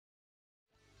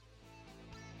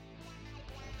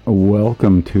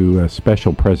Welcome to a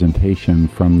special presentation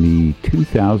from the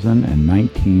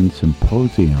 2019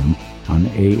 Symposium on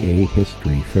AA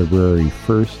History, February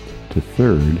 1st to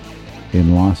 3rd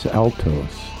in Los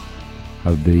Altos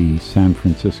of the San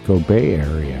Francisco Bay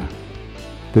Area.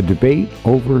 The debate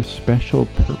over special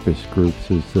purpose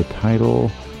groups is the title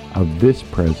of this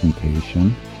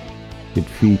presentation. It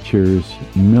features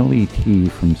Millie T.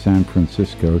 from San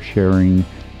Francisco sharing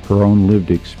her own lived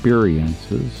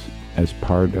experiences as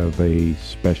part of a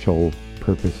special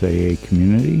purpose AA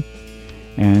community,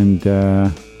 and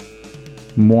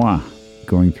moi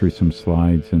going through some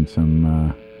slides and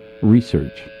some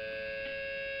research.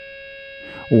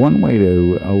 One way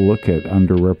to look at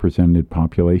underrepresented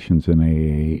populations in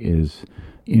AA is,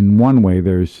 in one way,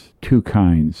 there's two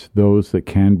kinds, those that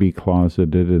can be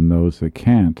closeted and those that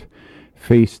can't.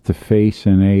 Face-to-face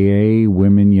in AA,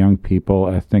 women, young people,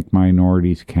 ethnic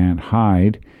minorities can't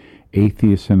hide.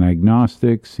 Atheists and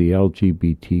agnostics, the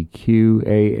LGBTQ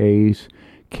AAs,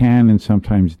 can and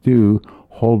sometimes do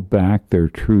hold back their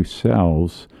true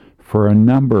selves for a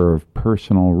number of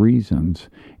personal reasons,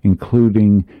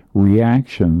 including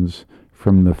reactions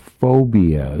from the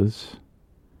phobias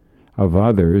of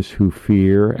others who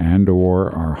fear and or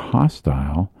are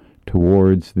hostile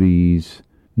towards these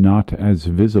not as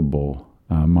visible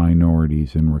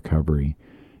minorities in recovery.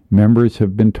 Members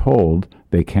have been told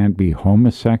they can't be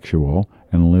homosexual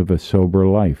and live a sober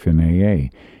life in AA.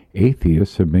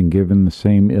 Atheists have been given the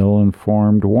same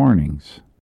ill-informed warnings.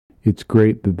 It's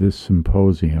great that this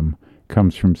symposium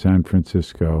comes from San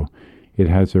Francisco. It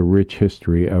has a rich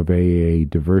history of AA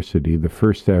diversity. The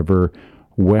first ever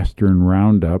Western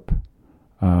Roundup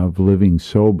of Living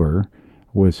Sober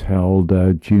was held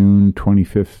June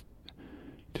 25th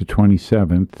to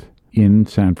 27th in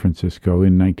San Francisco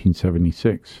in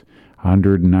 1976.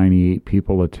 198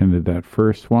 people attended that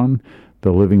first one.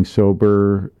 The Living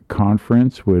Sober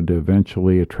conference would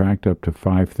eventually attract up to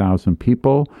 5,000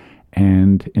 people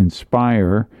and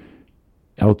inspire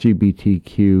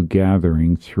LGBTQ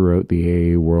gatherings throughout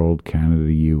the AA world,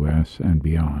 Canada, US, and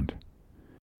beyond.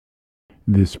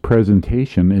 This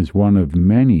presentation is one of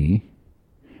many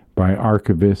by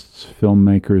archivists,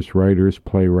 filmmakers, writers,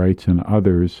 playwrights, and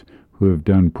others who have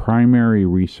done primary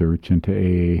research into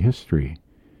AA history.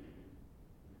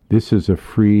 This is a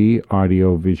free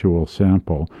audio-visual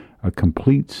sample. A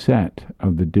complete set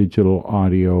of the digital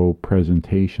audio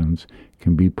presentations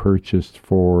can be purchased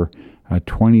for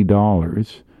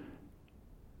 $20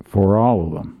 for all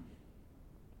of them.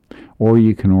 Or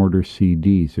you can order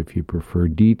CDs if you prefer.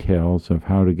 Details of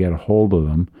how to get a hold of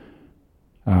them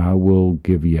we'll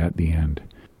give you at the end.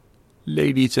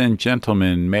 Ladies and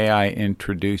gentlemen, may I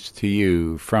introduce to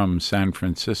you from San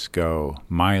Francisco,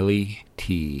 Miley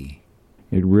T.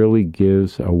 It really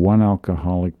gives a one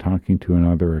alcoholic talking to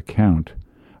another account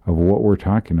of what we're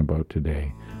talking about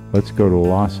today. Let's go to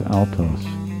Los Altos.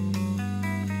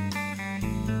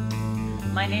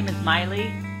 My name is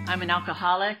Miley. I'm an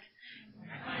alcoholic.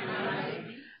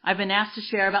 I've been asked to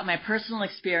share about my personal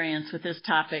experience with this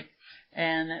topic,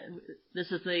 and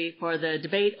this is for the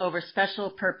debate over special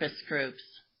purpose groups.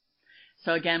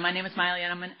 So again, my name is Miley,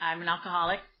 and I'm an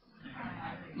alcoholic.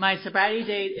 My sobriety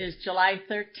date is July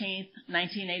 13th,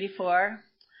 1984.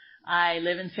 I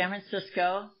live in San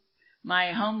Francisco.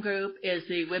 My home group is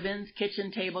the Women's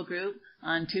Kitchen Table Group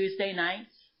on Tuesday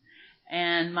nights.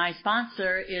 And my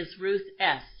sponsor is Ruth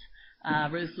S.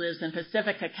 Ruth lives in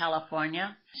Pacifica,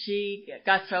 California. She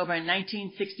got sober in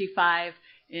 1965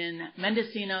 in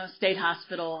Mendocino State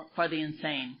Hospital for the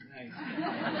Insane.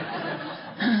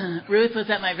 Ruth was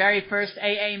at my very first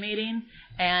AA meeting,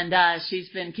 and she's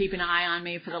been keeping an eye on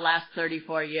me for the last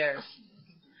 34 years.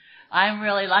 I'm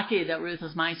really lucky that Ruth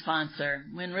was my sponsor.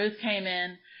 When Ruth came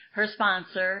in, her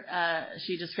sponsor,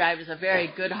 she described as a very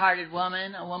good-hearted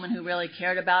woman, a woman who really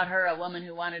cared about her, a woman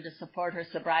who wanted to support her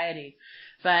sobriety.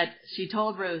 But she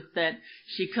told Ruth that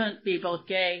she couldn't be both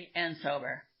gay and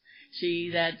sober.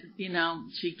 She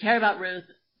cared about Ruth,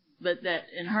 but that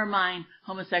in her mind,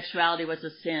 homosexuality was a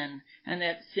sin, and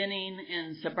that sinning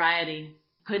and sobriety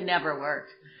could never work.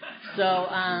 So,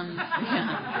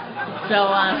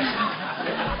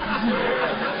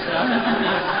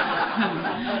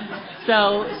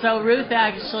 So Ruth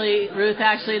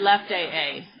actually left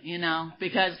AA,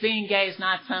 because being gay is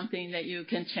not something that you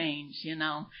can change, and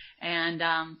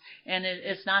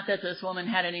it's not that this woman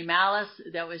had any malice,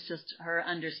 that was just her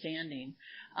understanding.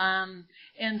 But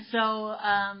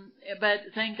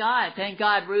thank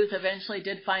God Ruth eventually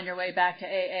did find her way back to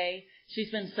AA. She's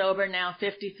been sober now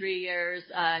 53 years.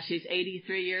 She's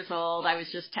 83 years old. I was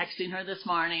just texting her this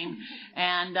morning,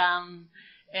 and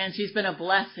And she's been a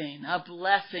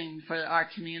blessing for our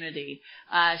community.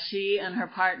 She and her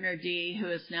partner, Dee, who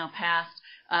has now passed,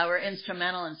 were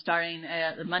instrumental in starting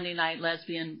the Monday night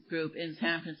lesbian group in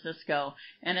San Francisco.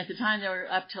 And at the time, they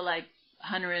were up to like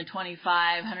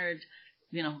 125, 100,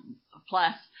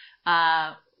 plus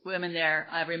women there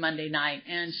every Monday night.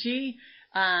 And she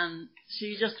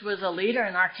just was a leader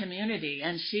in our community.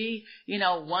 And she,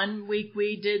 1 week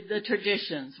we did the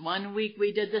traditions, 1 week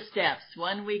we did the steps,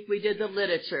 1 week we did the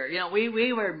literature.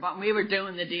 We were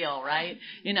doing the deal, right?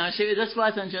 This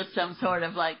wasn't just some sort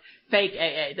of like fake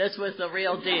AA. This was the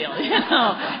real deal,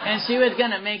 and she was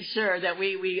going to make sure that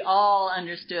we all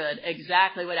understood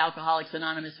exactly what Alcoholics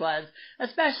Anonymous was,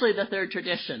 especially the third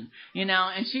tradition,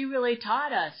 and she really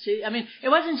taught us. It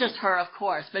wasn't just her, of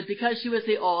course, but because she was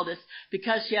the oldest,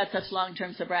 because she had such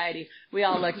long-term sobriety, we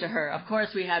all looked to her. Of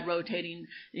course, we had rotating,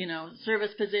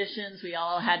 service positions. We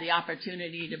all had the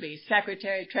opportunity to be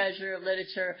secretary, treasurer,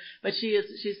 literature, but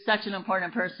she's such an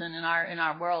important person in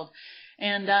our world.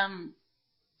 And,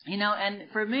 and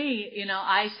for me,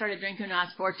 I started drinking when I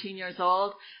was 14 years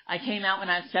old. I came out when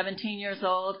I was 17 years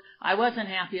old. I wasn't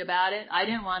happy about it. I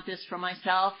didn't want this for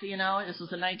myself, This was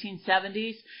the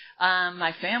 1970s.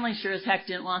 My family sure as heck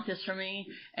didn't want this for me.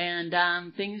 And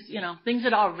things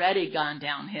had already gone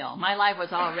downhill. My life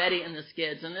was already in the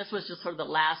skids, and this was just sort of the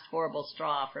last horrible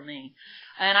straw for me.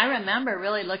 And I remember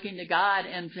really looking to God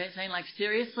and saying, like,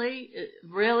 seriously,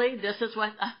 really, this is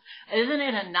what, isn't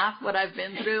it enough what I've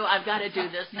been through? I've got to do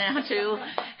this now too.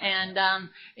 And,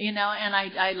 and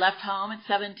I left home at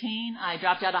 17. I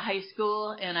dropped out of high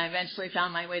school, and I eventually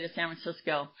found my way to San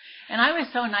Francisco. And I was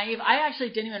so naive. I actually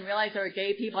didn't even realize there were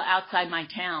gay people outside my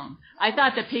town. I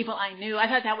thought the people I knew, I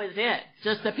thought that was it,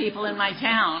 just the people in my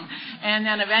town. And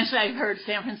then eventually I heard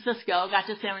San Francisco, got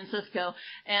to San Francisco,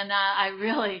 and I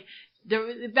really,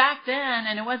 back then,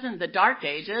 and it wasn't the dark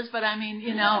ages, but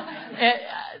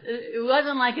it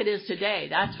wasn't like it is today,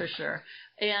 that's for sure.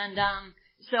 And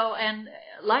and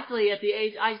luckily at the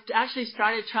age, I actually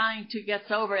started trying to get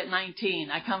sober at 19.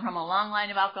 I come from a long line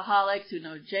of alcoholics who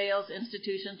know jails,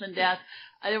 institutions, and death.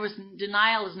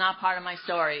 Denial is not part of my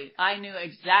story. I knew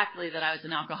exactly that I was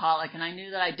an alcoholic, and I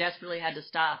knew that I desperately had to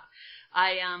stop.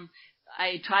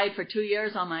 I tried for 2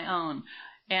 years on my own,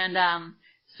 and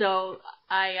so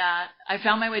I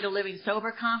found my way to Living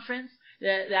Sober Conference.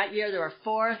 That year there were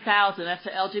 4,000. That's the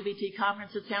LGBT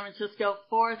conference in San Francisco.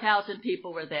 4,000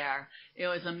 people were there. It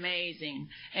was amazing.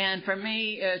 And for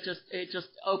me, it just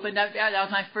opened up. That was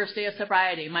my first day of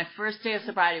sobriety. My first day of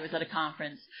sobriety was at a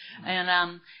conference.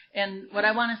 And what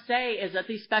I want to say is that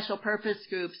these special purpose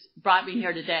groups brought me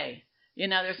here today.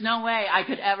 There's no way I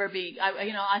could ever be,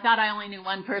 I thought I only knew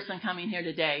one person coming here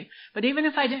today. But even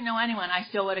if I didn't know anyone, I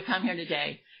still would have come here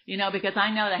today. Because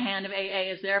I know the hand of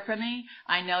AA is there for me.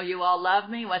 I know you all love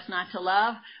me. What's not to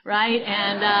love, right?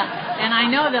 And I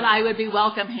know that I would be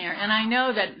welcome here. And I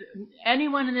know that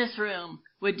anyone in this room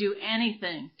would do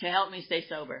anything to help me stay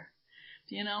sober.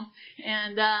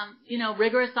 And,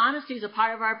 rigorous honesty is a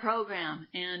part of our program.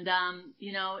 And,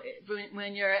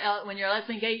 when you're a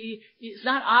lesbian gay, it's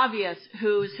not obvious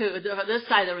who's who. This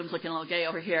side of the room's looking a little gay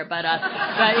over here, but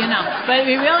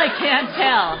we really can't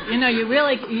tell.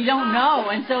 You don't know.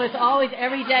 And so it's always,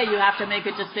 every day you have to make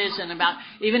a decision about,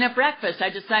 even at breakfast, I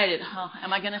decided,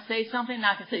 am I going to say something?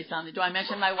 Not going to say something. Do I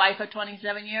mention my wife of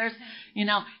 27 years?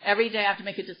 Every day I have to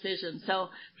make a decision. So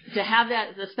to have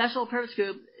the special purpose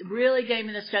group really gave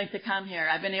me the strength to come here.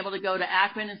 I've been able to go to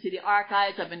Akron and see the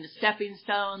archives. I've been to Stepping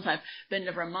Stones. I've been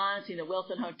to Vermont, see the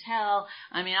Wilson Hotel.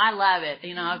 I love it.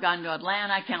 I've gone to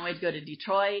Atlanta. I can't wait to go to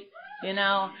Detroit. And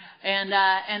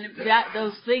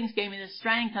those things gave me the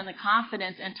strength and the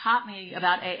confidence and taught me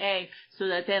about AA so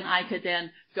that then I could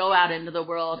then go out into the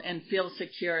world and feel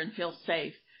secure and feel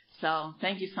safe. So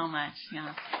thank you so much.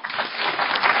 Yeah.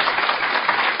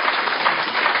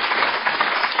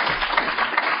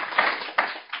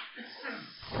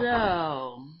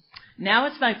 So, now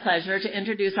it's my pleasure to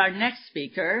introduce our next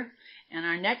speaker. And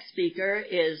our next speaker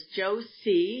is Joe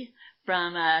C.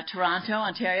 from Toronto,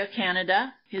 Ontario,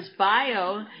 Canada. His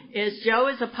bio is Joe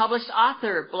is a published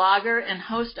author, blogger, and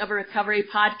host of a recovery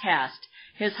podcast.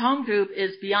 His home group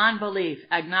is Beyond Belief,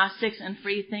 Agnostics and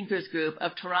Free Thinkers Group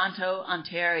of Toronto,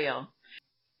 Ontario.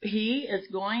 He is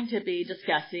going to be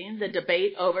discussing the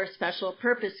debate over special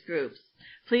purpose groups.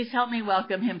 Please help me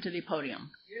welcome him to the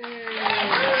podium.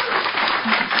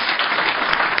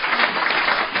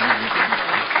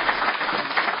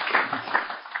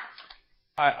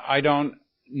 I don't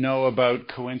know about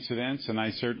coincidence, and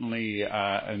I certainly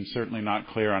am certainly not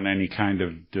clear on any kind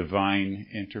of divine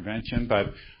intervention,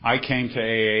 but I came to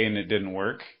AA and it didn't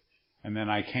work, and then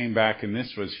I came back and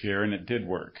this was here and it did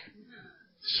work.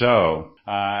 So,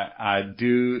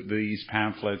 do these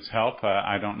pamphlets help?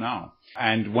 I don't know.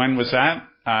 And when was that?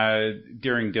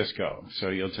 During disco. So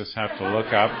you'll just have to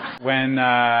look up. When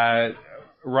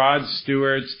Rod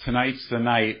Stewart's Tonight's the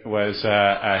Night was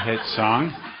a hit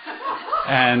song.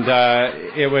 And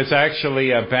it was actually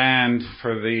a band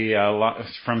for the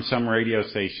from some radio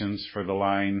stations for the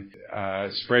line,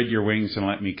 "Spread your wings and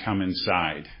let me come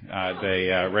inside."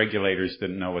 The regulators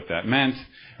didn't know what that meant,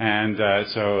 and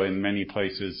so in many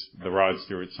places the Rod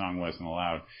Stewart song wasn't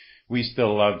allowed. We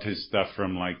still loved his stuff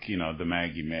from the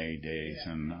Maggie May days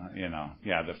and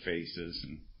the Faces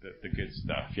and the good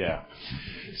stuff. Yeah.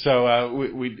 So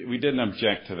we didn't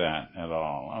object to that at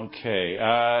all. Okay.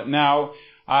 Now.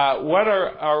 What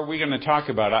are we going to talk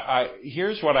about?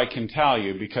 Here's what I can tell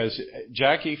you, because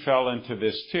Jackie fell into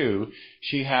this too.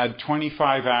 She had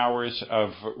 25 hours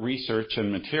of research and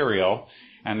material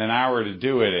and an hour to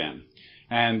do it in.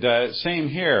 And same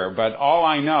here, but all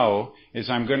I know is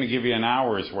I'm going to give you an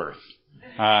hour's worth.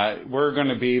 We're going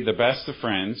to be the best of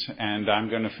friends, and I'm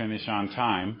going to finish on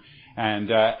time.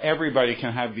 And everybody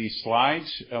can have these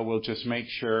slides. We'll just make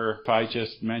sure if I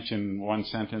just mention one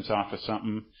sentence off of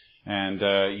something, and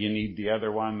you need the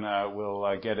other one, we'll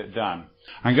get it done.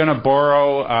 I'm going to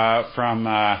borrow from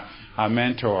a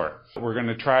mentor. We're going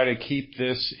to try to keep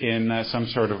this in some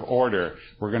sort of order.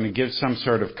 We're going to give some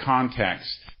sort of context.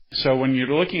 So when you're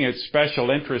looking at special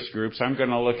interest groups, I'm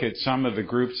going to look at some of the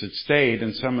groups that stayed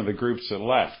and some of the groups that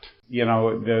left.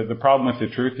 The problem with the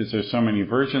truth is there's so many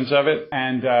versions of it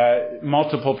and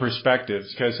multiple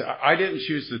perspectives, because I didn't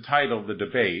choose the title, The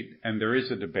Debate, and there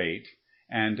is a debate.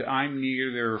 And I'm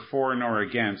neither for nor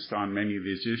against on many of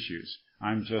these issues.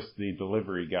 I'm just the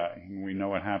delivery guy, and we know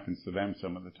what happens to them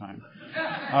some of the time.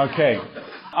 Okay.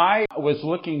 I was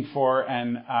looking for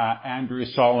an Andrew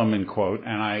Solomon quote,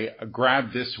 and I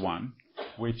grabbed this one,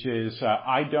 which is,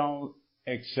 I don't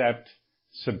accept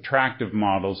subtractive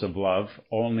models of love,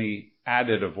 only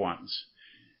additive ones.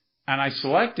 And I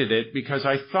selected it because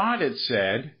I thought it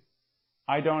said,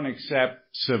 I don't accept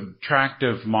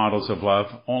subtractive models of love,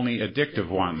 only addictive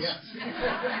ones. Yes.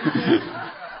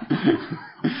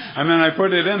 And then I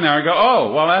put it in there. I go,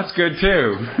 oh, well, that's good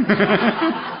too.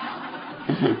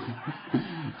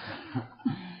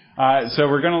 So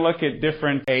we're going to look at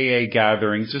different AA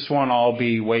gatherings. This won't all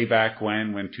be way back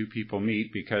when two people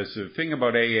meet, because the thing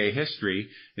about AA history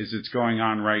is it's going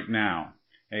on right now.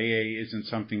 AA isn't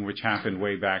something which happened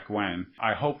way back when.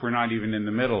 I hope we're not even in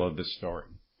the middle of the story.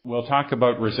 We'll talk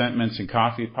about resentments and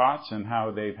coffee pots and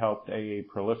how they've helped AA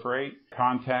proliferate.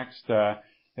 Context,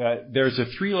 there's a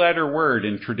 3-letter word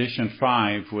in Tradition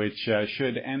 5 which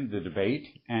should end the debate,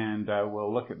 and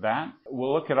we'll look at that.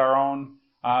 We'll look at our own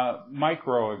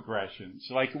microaggressions.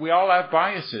 Like, we all have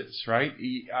biases, right?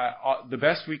 The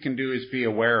best we can do is be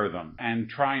aware of them and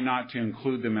try not to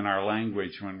include them in our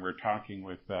language when we're talking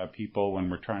with people, when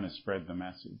we're trying to spread the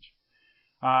message.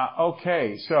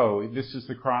 Okay, so this is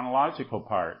the chronological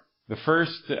part. The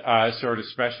first sort of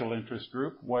special interest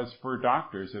group was for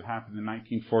doctors. It happened in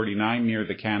 1949 near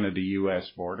the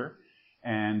Canada-U.S. border.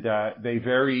 And they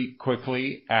very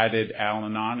quickly added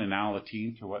Al-Anon and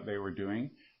Alateen to what they were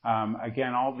doing.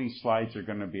 Again, all these slides are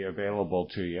going to be available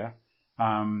to you.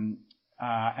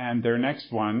 And their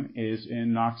next one is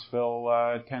in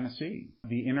Knoxville, Tennessee.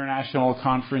 The International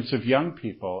Conference of Young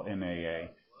People in AA.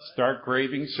 Start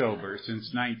Raving Sober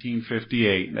since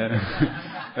 1958.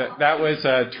 That was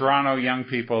Toronto Young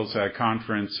People's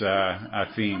Conference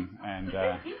theme, and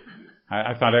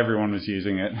I thought everyone was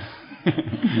using it.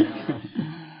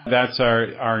 That's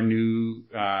our new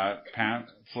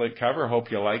pamphlet cover.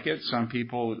 Hope you like it. Some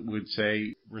people would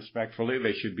say respectfully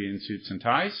they should be in suits and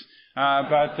ties,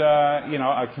 but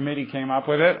a committee came up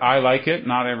with it. I like it.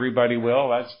 Not everybody will.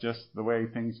 That's just the way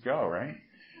things go, right?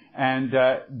 And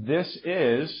this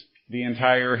is the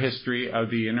entire history of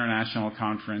the International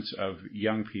Conference of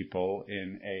Young People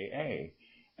in AA.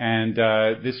 And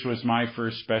this was my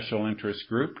first special interest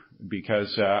group,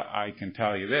 because I can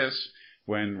tell you this,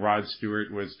 when Rod Stewart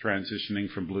was transitioning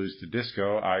from blues to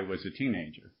disco, I was a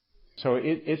teenager. So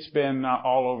it's been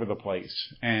all over the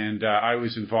place. And I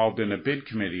was involved in a bid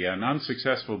committee, an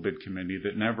unsuccessful bid committee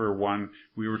that never won.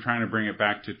 We were trying to bring it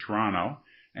back to Toronto.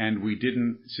 And we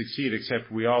didn't succeed, except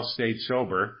we all stayed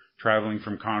sober, traveling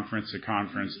from conference to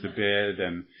conference to bid.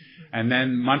 And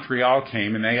then Montreal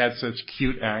came, and they had such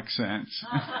cute accents.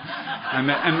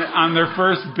 and on their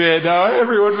first bid,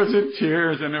 everyone was in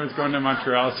tears, and it was going to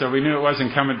Montreal. So we knew it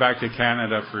wasn't coming back to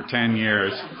Canada for 10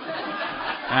 years.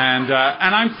 And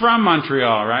I'm from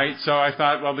Montreal, right? So I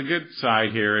thought, well, the good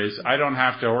side here is I don't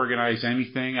have to organize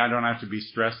anything. I don't have to be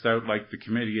stressed out like the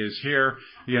committee is here.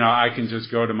 I can just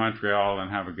go to Montreal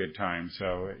and have a good time.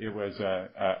 So it was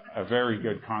a very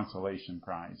good consolation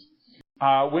prize.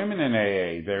 Women in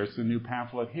AA, there's the new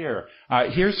pamphlet here.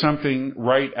 Here's something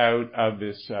right out of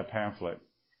this pamphlet.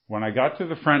 When I got to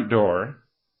the front door,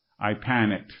 I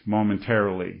panicked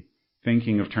momentarily,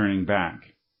 thinking of turning back.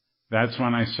 That's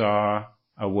when I saw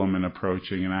a woman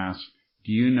approaching and asked,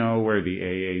 "Do you know where the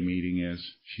AA meeting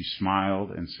is?" She smiled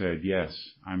and said, "Yes,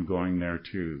 I'm going there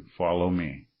too. Follow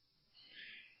me."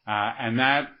 And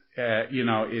that,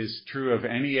 is true of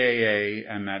any AA,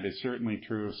 and that is certainly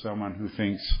true of someone who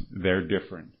thinks they're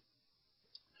different.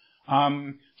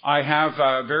 I have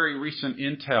very recent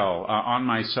intel on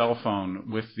my cell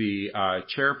phone with the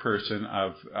chairperson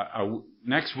of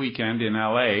next weekend in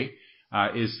LA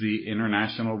is the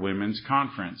International Women's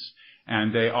Conference.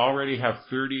 And they already have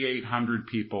 3,800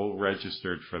 people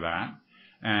registered for that.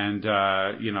 And,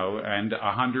 and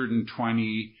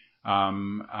 120,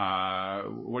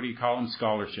 what do you call them?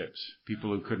 Scholarships. People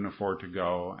who couldn't afford to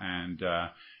go. And,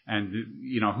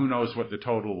 who knows what the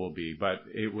total will be. But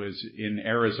it was in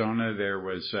Arizona, there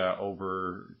was,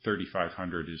 over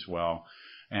 3,500 as well.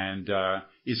 And,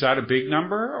 is that a big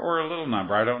number or a little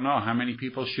number? I don't know. How many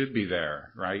people should be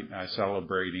there, right?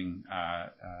 Celebrating,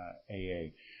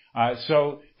 AA.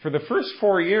 So for the first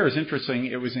 4 years, interesting,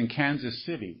 it was in Kansas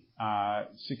City,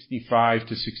 65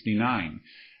 to 69.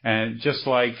 And just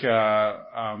like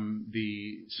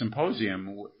the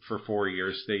Symposium for 4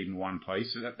 years stayed in one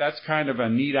place. That's kind of a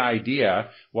neat idea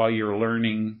while you're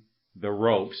learning the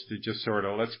ropes to just sort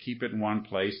of let's keep it in one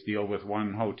place, deal with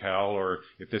one hotel, or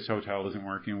if this hotel isn't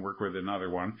working, work with another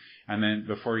one. And then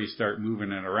before you start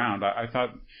moving it around, I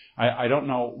thought, I don't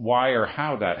know why or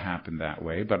how that happened that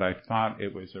way, but I thought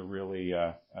it was a really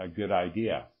a good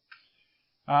idea.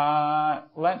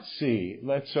 Let's see.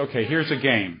 Okay, here's a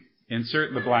game.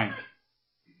 Insert the blank.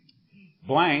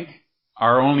 Blank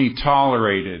are only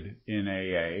tolerated in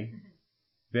AA.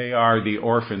 They are the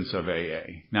orphans of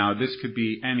AA. Now, this could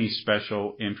be any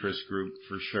special interest group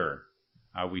for sure.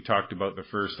 We talked about the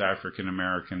first African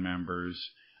American members.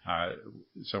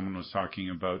 Someone was talking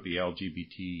about the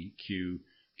LGBTQ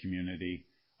community.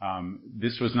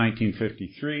 This was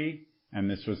 1953, and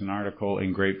this was an article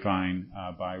in Grapevine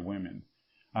by women.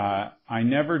 I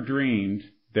never dreamed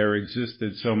there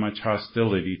existed so much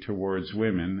hostility towards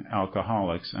women,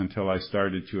 alcoholics, until I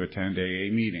started to attend AA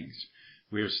meetings.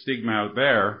 We have stigma out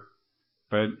there,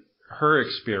 but her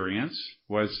experience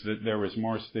was that there was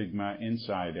more stigma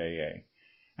inside AA.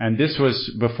 And this was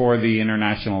before the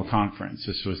international conference.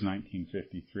 This was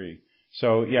 1953.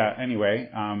 So yeah, anyway,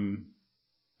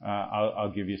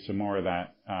 I'll give you some more of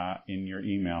that in your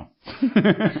email.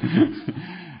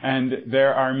 And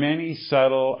there are many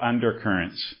subtle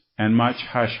undercurrents and much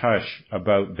hush-hush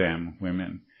about them,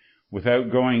 women.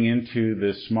 Without going into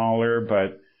the smaller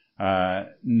but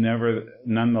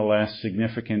nonetheless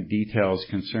significant details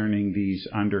concerning these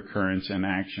undercurrents and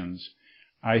actions,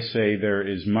 I say there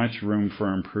is much room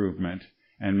for improvement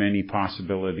and many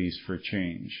possibilities for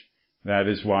change. That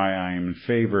is why I am in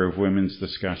favor of women's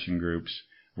discussion groups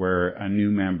where a new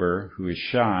member who is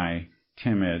shy,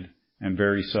 timid, and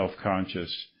very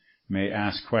self-conscious may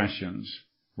ask questions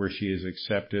where she is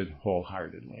accepted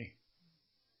wholeheartedly.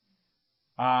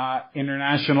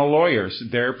 International lawyers,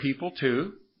 they're people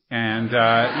too. And,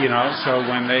 so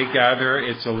when they gather,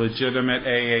 it's a legitimate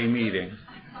AA meeting.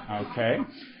 Okay?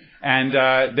 And,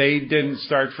 they didn't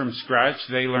start from scratch.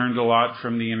 They learned a lot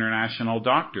from the international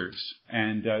doctors.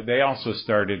 And, they also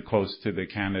started close to the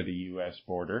Canada-US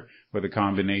border with a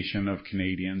combination of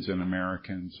Canadians and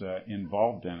Americans,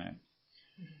 involved in it.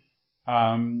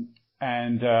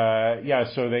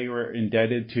 So they were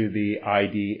indebted to the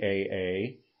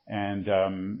IDAA. And,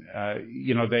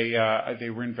 they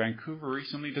were in Vancouver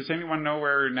recently. Does anyone know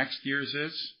where next year's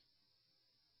is?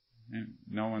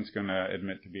 No one's going to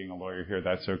admit to being a lawyer here.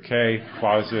 That's okay.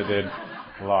 Closeted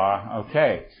law.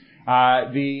 Okay.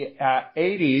 The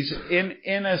 80s,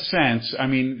 in a sense, I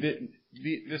mean,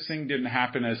 this thing didn't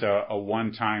happen as a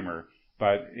one-timer,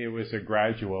 but it was a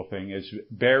gradual thing. As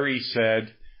Barry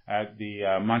said at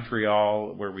the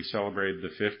Montreal, where we celebrated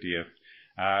the 50th,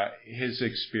 his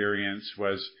experience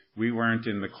was we weren't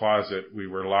in the closet, we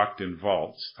were locked in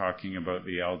vaults, talking about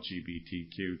the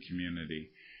LGBTQ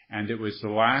community. And it was the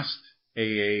last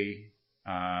AA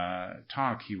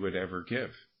talk he would ever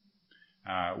give,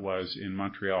 was in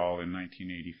Montreal in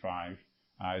 1985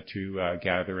 to a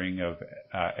gathering of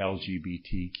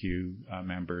LGBTQ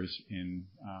members in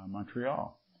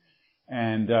Montreal.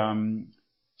 And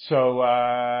So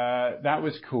that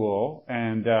was cool.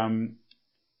 And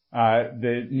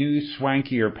the new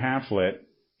swankier pamphlet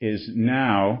is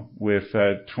now with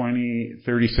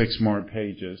 36 more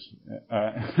pages.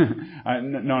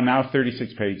 Now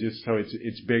 36 pages. So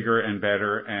it's bigger and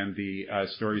better, and the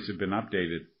stories have been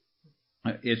updated.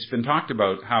 It's been talked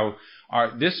about how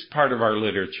this part of our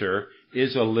literature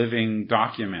is a living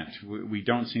document. We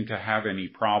don't seem to have any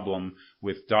problem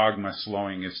with dogma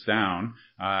slowing us down.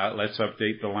 Let's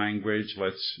update the language.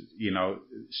 Let's,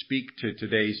 speak to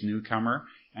today's newcomer.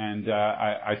 And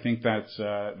I think that's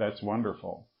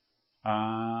wonderful.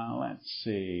 Let's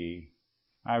see.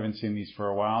 I haven't seen these for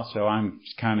a while, so I'm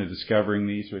kind of discovering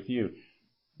these with you.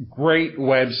 Great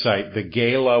website, the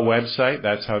Gala website.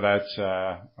 That's how that's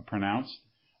pronounced.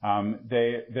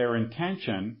 Their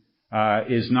intention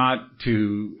is not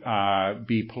to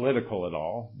be political at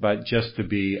all, but just to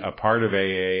be a part of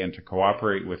AA and to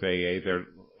cooperate with AA. Their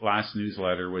last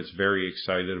newsletter was very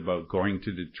excited about going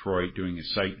to Detroit, doing a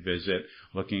site visit,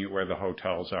 looking at where the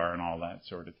hotels are and all that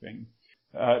sort of thing.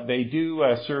 They do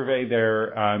survey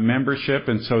their membership,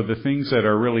 and so the things that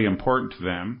are really important to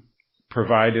them: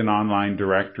 provide an online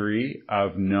directory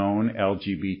of known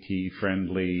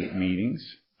LGBT-friendly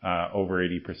meetings. Over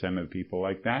 80% of the people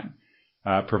like that.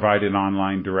 Provide an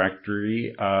online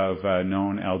directory of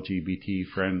known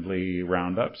LGBT-friendly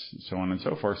roundups, so on and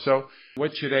so forth. So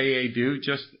what should AA do?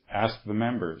 Just ask the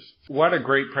members. What a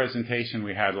great presentation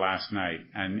we had last night,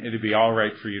 and it'd be all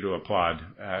right for you to applaud,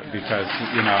 because,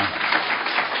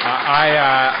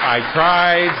 I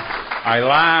cried, I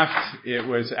laughed. It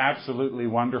was absolutely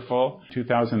wonderful.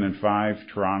 2005,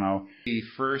 Toronto. The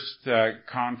first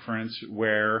conference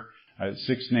where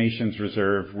Six Nations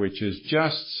Reserve, which is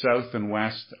just south and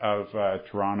west of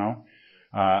Toronto,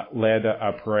 led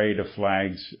a parade of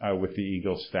flags with the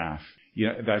Eagle staff.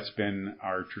 That's been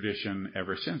our tradition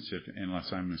ever since,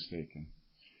 unless I'm mistaken.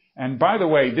 And by the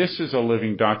way, this is a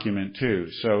living document too.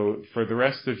 So for the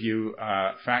rest of you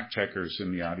fact checkers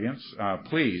in the audience,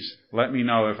 please let me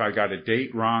know if I got a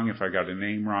date wrong, if I got a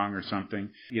name wrong or something.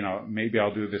 Maybe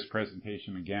I'll do this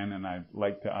presentation again, and I'd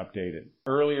like to update it.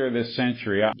 Earlier this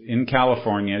century, in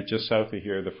California, just south of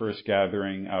here, the first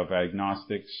gathering of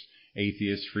agnostics,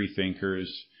 atheists, free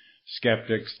thinkers,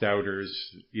 skeptics, doubters,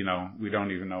 we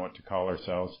don't even know what to call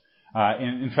ourselves.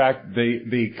 In fact,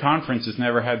 the conference has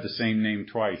never had the same name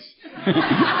twice.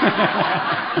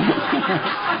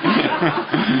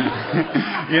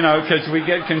 Because we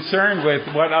get concerned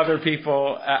with what other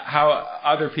people, how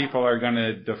other people are going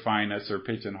to define us or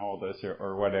pigeonhole us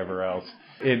or whatever else.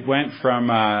 It went from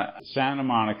Santa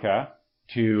Monica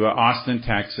to Austin,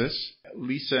 Texas.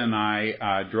 Lisa and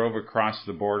I drove across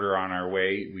the border on our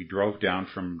way. We drove down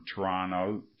from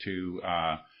Toronto to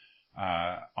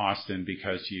Austin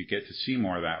because you get to see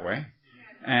more that way.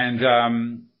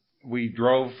 And we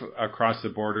drove across the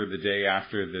border the day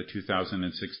after the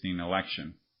 2016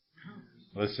 election,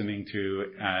 listening to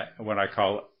what I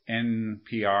call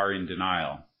NPR in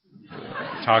denial,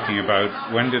 talking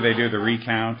about when do they do the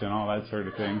recount and all that sort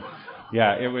of thing.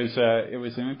 Yeah, it was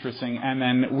an interesting, and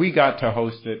then we got to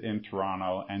host it in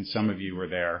Toronto, and some of you were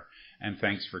there, and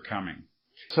thanks for coming.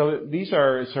 So these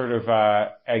are sort of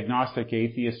agnostic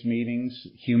atheist meetings,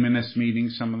 humanist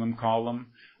meetings, some of them call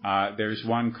them. There's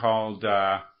one called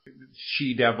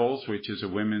She Devils, which is a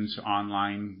women's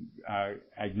online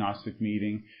agnostic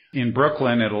meeting. In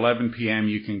Brooklyn at 11 p.m.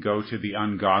 you can go to the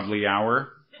Ungodly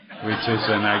Hour, which is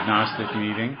an agnostic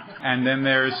meeting. And then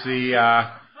there's the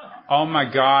Oh My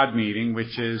God meeting,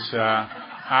 which is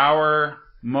our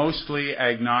mostly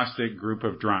agnostic group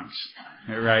of drunks.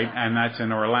 Right, and that's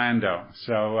in Orlando.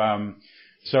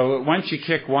 So once you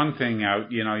kick one thing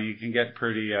out, you can get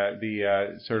pretty,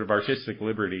 the sort of artistic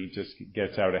liberty just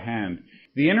gets out of hand.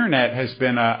 The internet has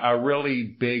been a really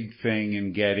big thing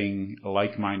in getting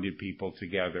like-minded people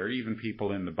together. Even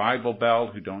people in the Bible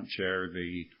Belt who don't share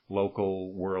the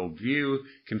local worldview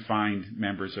can find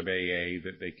members of AA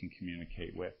that they can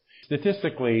communicate with.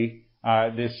 Statistically,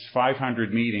 this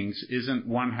 500 meetings isn't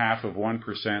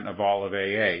 0.5% of all of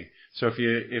AA. So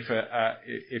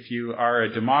if you are a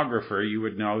demographer, you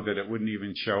would know that it wouldn't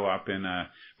even show up in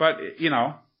but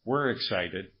we're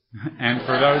excited. And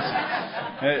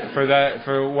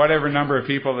for whatever number of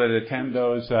people that attend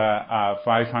those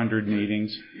 500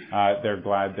 meetings, they're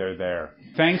glad they're there.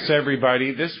 Thanks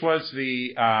everybody. This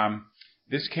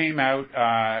came out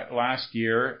last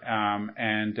year,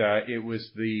 and it was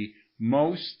the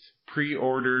most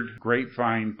pre-ordered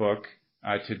Grapevine book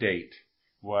to date.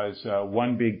 Was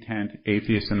One Big Tent,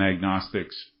 Atheists and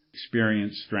Agnostics,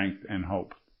 Experience, Strength, and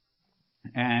Hope.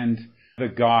 And the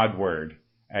God Word.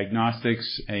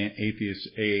 agnostics, atheists,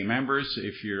 AA members.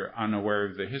 If you're unaware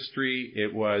of the history,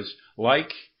 it was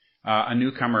like A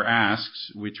Newcomer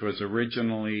Asks, which was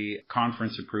originally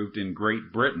conference approved in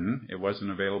Great Britain. It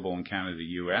wasn't available in Canada,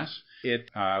 US. It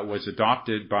was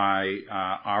adopted by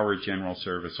our General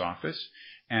Service Office.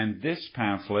 And this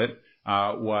pamphlet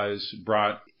was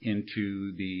brought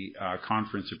into the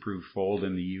conference approved fold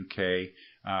in the UK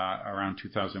around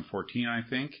 2014, I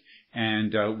think.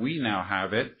 And we now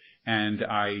have it. And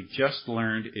I just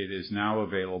learned it is now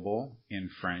available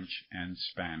in French and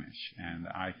Spanish. And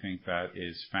I think that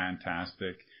is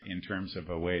fantastic in terms of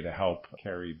a way to help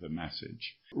carry the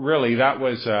message. Really, that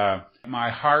was, my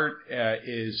heart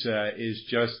is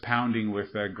just pounding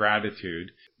with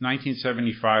gratitude.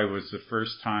 1975 was the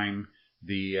first time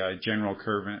the General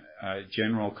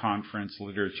Conference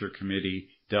Literature Committee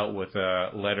dealt with a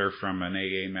letter from an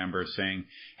AA member saying,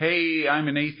 hey, I'm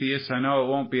an atheist. I know it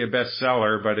won't be a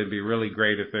bestseller, but it'd be really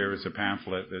great if there was a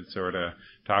pamphlet that sort of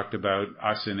talked about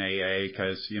us in AA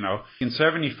because, in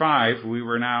 75, we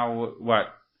were now,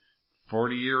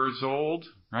 40 years old,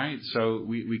 right? So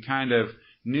we kind of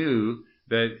knew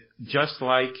that just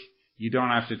like you don't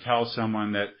have to tell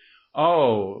someone that,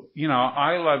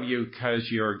 I love you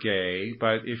because you're gay,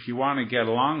 but if you want to get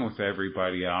along with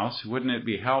everybody else, wouldn't it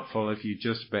be helpful if you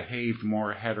just behaved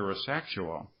more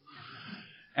heterosexual?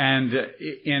 And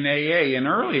in AA, in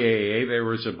early AA, there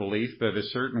was a belief that a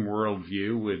certain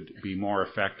worldview would be more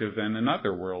effective than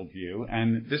another worldview.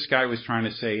 And this guy was trying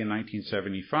to say in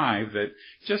 1975 that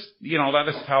just, let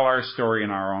us tell our story in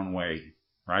our own way,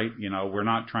 right? We're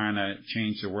not trying to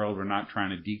change the world. We're not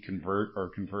trying to deconvert or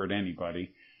convert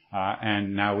anybody.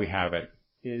 And now we have it.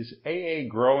 Is AA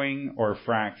growing or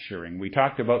fracturing? We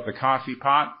talked about the coffee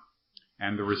pot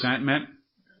and the resentment.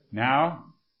 Now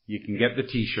you can get the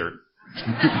t-shirt.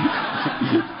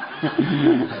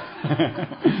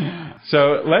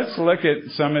 So let's look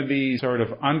at some of the sort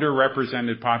of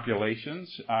underrepresented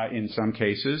populations in some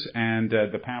cases and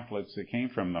the pamphlets that came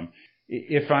from them.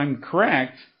 If I'm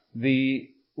correct, the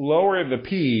lower the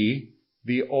P,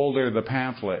 the older the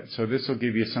pamphlet. So this will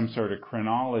give you some sort of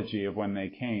chronology of when they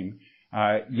came.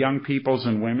 Young People's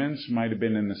and Women's might have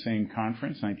been in the same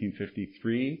conference,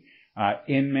 1953.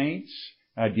 Inmates,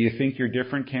 Do You Think You're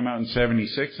Different came out in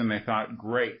 76, and they thought,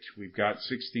 great, we've got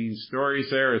 16 stories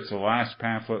there. It's the last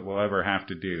pamphlet we'll ever have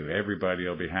to do. Everybody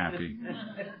will be happy.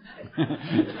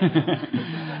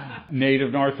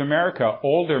 Native North America,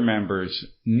 older members,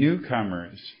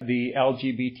 newcomers, the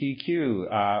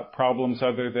LGBTQ, problems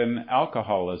other than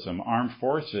alcoholism, armed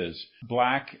forces,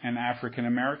 Black and African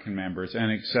American members,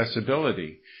 and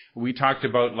accessibility. We talked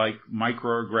about like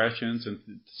microaggressions, and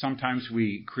sometimes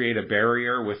we create a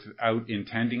barrier without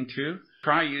intending to.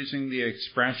 Try using the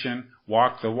expression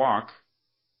walk the walk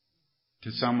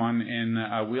to someone in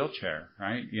a wheelchair,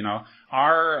 right?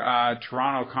 Our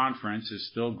Toronto conference is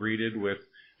still greeted with,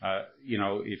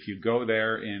 if you go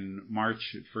there in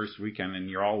March first weekend, and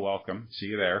you're all welcome, see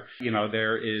you there,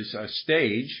 there is a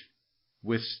stage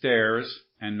with stairs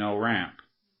and no ramp.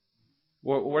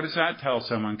 What does that tell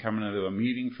someone coming into a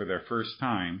meeting for their first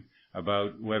time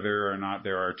about whether or not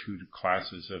there are two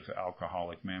classes of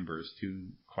alcoholic members, two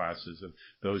classes of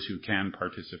those who can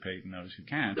participate and those who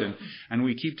can't? And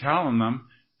we keep telling them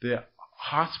the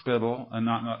hospital,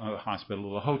 not the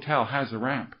hospital, the hotel has a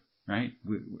ramp, right?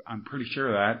 I'm pretty sure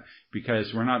of that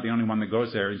because we're not the only one that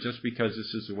goes there. And just because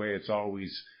this is the way it's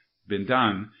always been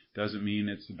done doesn't mean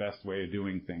it's the best way of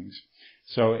doing things.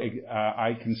 So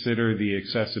I consider the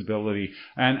accessibility,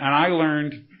 and I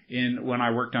learned when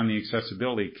I worked on the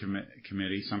accessibility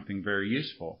committee something very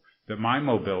useful, that my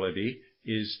mobility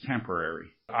is temporary.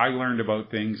 I learned about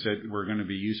things that were going to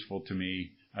be useful to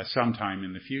me sometime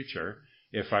in the future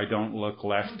if I don't look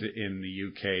left in the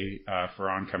UK for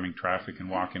oncoming traffic and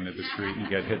walk into the street and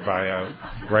get hit by a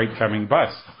right coming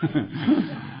bus.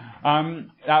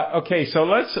 Okay, so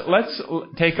let's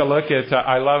take a look at,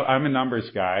 I'm a numbers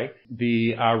guy,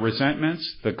 the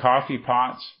resentments, the coffee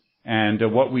pots, and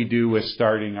what we do with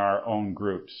starting our own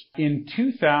groups. In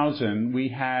 2000, we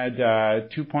had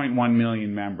 2.1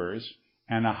 million members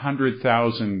and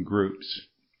 100,000 groups.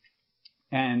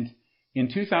 And in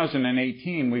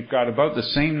 2018, we've got about the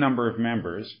same number of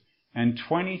members and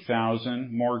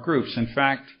 20,000 more groups. In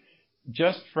fact,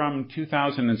 just from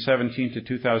 2017 to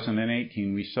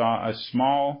 2018, we saw a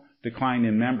small decline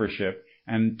in membership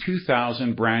and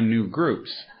 2,000 brand new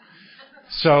groups.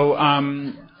 So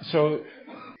I'm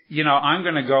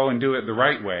going to go and do it the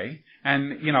right way.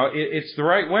 And, it's the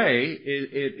right way.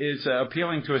 It is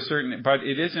appealing to a certain, but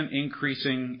it isn't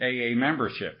increasing AA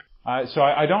membership. So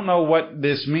I don't know what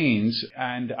this means,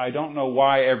 and I don't know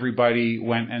why everybody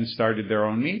went and started their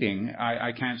own meeting.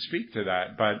 I can't speak to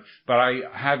that, but I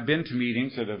have been to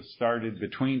meetings that have started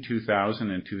between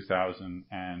 2000 and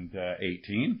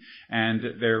 2018, and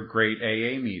they're great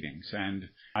AA meetings. And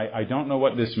I don't know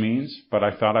what this means, but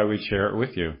I thought I would share it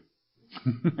with you.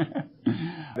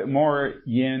 More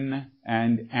yin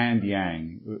and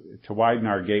yang. To widen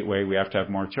our gateway, we have to have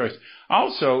more choice.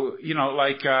 Also,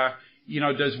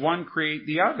 does one create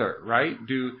the other, right?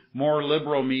 Do more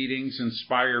liberal meetings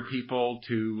inspire people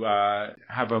to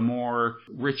have a more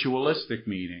ritualistic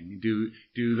meeting? Do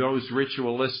those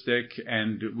ritualistic,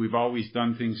 and we've always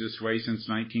done things this way since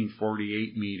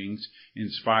 1948 meetings,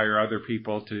 inspire other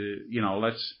people to,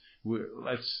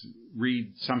 let's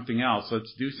read something else,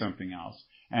 let's do something else?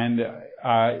 And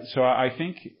so I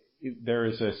think there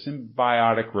is a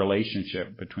symbiotic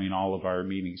relationship between all of our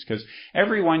meetings, because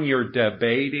everyone you're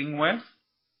debating with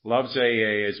loves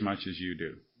AA as much as you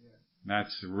do.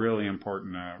 That's really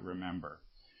important to remember.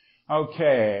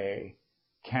 Okay.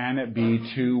 Can it be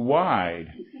too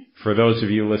wide? For those of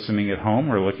you listening at home,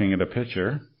 we're looking at a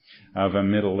picture of a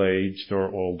middle-aged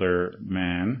or older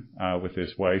man with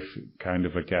his wife kind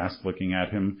of aghast looking at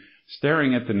him,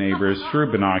 staring at the neighbors through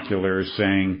binoculars,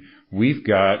 saying, "We've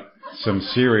got some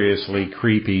seriously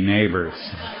creepy neighbors."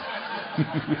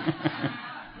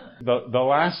 The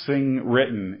last thing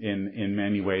written in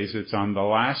many ways, it's on the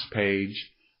last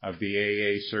page of the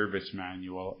AA service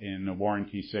manual in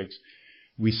Warranty 6.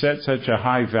 "We set such a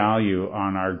high value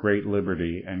on our great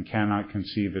liberty and cannot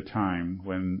conceive a time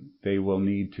when they will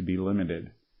need to be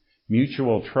limited.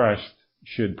 Mutual trust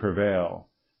should prevail,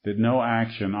 that no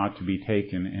action ought to be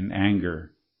taken in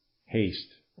anger,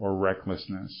 haste, or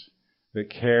recklessness, that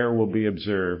care will be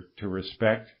observed to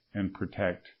respect and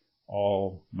protect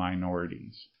all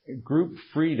minorities." Group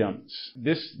freedoms.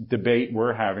 This debate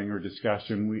we're having, or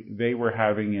discussion, they were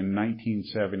having in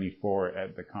 1974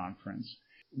 at the conference.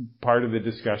 Part of the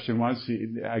discussion was,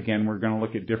 again, we're going to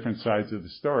look at different sides of the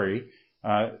story.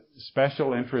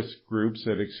 Special interest groups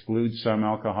that exclude some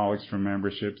alcoholics from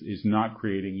memberships is not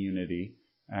creating unity,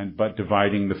 but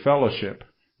dividing the fellowship,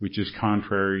 which is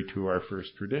contrary to our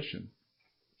first tradition.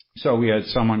 So we had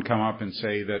someone come up and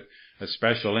say that a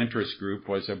special interest group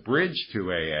was a bridge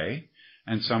to AA,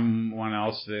 and someone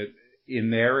else that,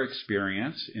 in their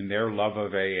experience, in their love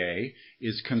of AA,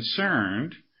 is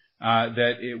concerned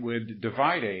that it would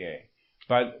divide AA.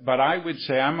 But I would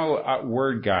say, I'm a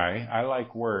word guy. I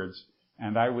like words.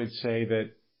 And I would say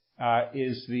that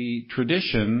is the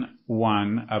tradition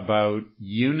one about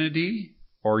unity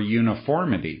or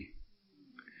uniformity?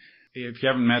 If you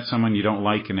haven't met someone you don't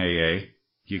like in AA,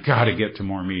 you got to get to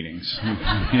more meetings,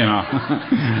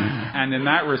 And in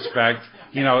that respect,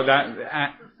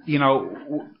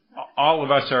 all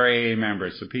of us are AA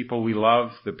members. The people we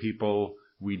love, the people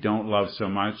we don't love so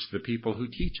much, the people who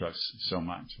teach us so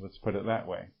much. Let's put it that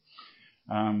way.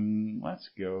 Let's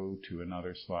go to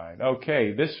another slide.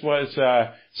 Okay, this was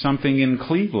something in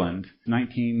Cleveland,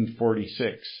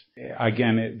 1946.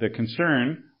 Again, the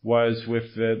concern was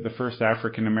with the first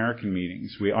African American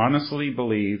meetings. We honestly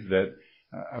believe that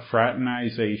a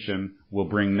fraternization will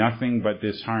bring nothing but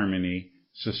disharmony,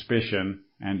 suspicion,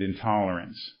 and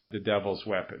intolerance, the devil's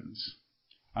weapons.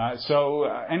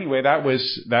 Anyway, that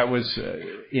was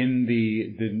in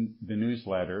the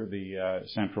newsletter, the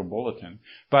central bulletin.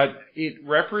 But it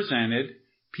represented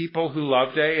people who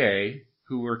loved AA,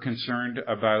 who were concerned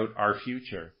about our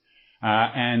future.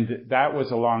 And that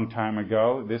was a long time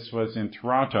ago. This was in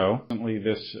Toronto, recently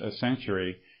this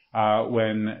century,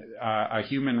 when a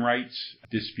human rights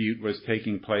dispute was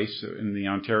taking place in the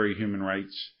Ontario Human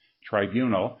Rights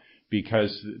Tribunal,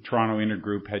 because the Toronto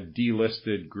Intergroup had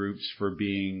delisted groups for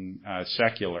being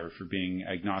secular, for being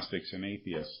agnostics and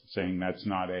atheists, saying that's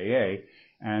not AA.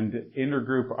 And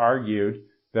Intergroup argued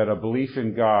that a belief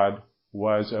in God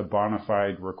was a bona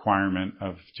fide requirement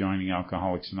of joining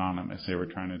Alcoholics Anonymous. They were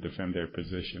trying to defend their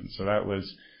position. So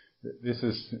this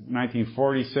is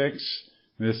 1946.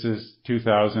 This is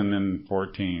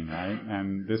 2014, right?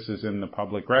 And this is in the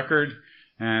public record.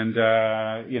 And,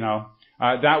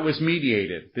 that was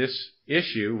mediated. This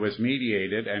issue was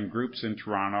mediated, and groups in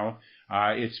Toronto,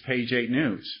 it's page 8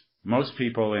 news. Most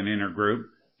people in Intergroup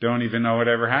don't even know it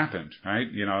ever happened,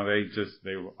 right?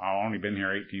 They've only been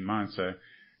here 18 months.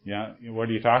 What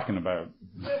are you talking about?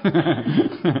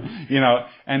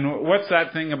 And what's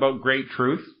that thing about great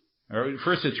truth?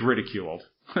 First, it's ridiculed.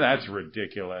 That's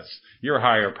ridiculous. Your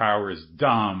higher power is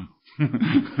dumb.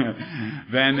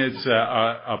 Then it's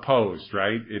opposed,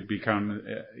 right? It becomes,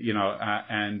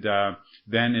 and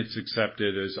then it's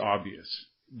accepted as obvious.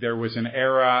 there was an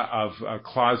era of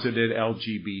closeted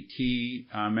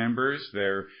LGBT members.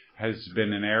 There has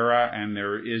been an era, and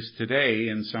there is today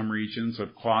in some regions,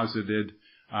 of closeted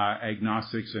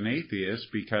agnostics and atheists,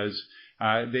 because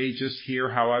they just hear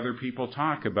how other people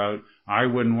talk about, I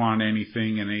wouldn't want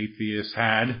anything an atheist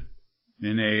had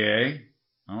in AA.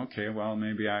 Okay, well,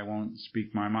 maybe I won't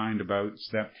speak my mind about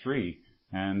step 3,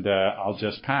 and I'll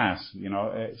just pass,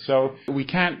 So we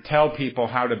can't tell people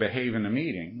how to behave in a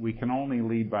meeting. We can only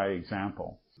lead by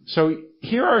example. So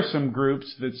here are some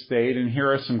groups that stayed, and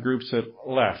here are some groups that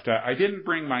left. I didn't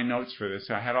bring my notes for this.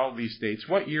 I had all these dates.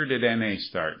 What year did NA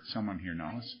start? Someone here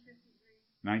knows.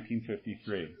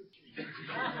 1953.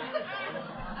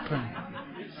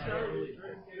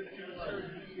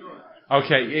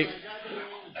 Okay.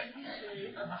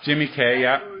 Jimmy K,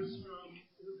 yeah.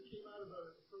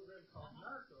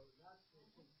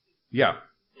 Yeah.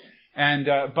 And,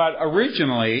 but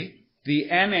originally, the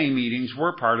NA meetings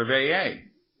were part of AA.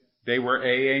 They were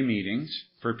AA meetings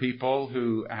for people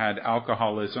who had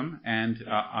alcoholism and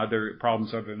other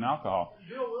problems other than alcohol.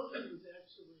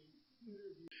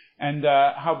 And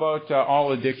how about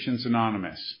All Addictions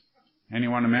Anonymous?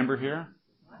 Anyone a member here?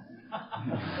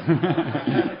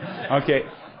 Okay.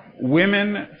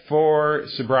 Women for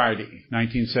Sobriety,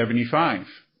 1975.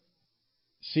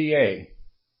 CA.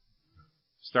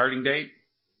 Starting date?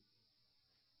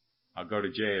 I'll go to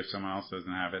J if someone else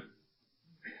doesn't have it.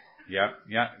 Yeah,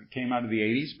 it came out of the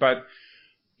 80s. But,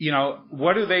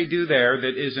 what do they do there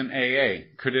that isn't AA?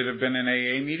 Could it have been an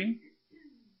AA meeting?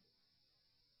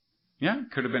 Yeah,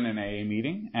 could have been an AA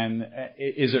meeting. And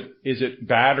is it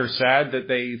bad or sad that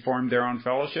they formed their own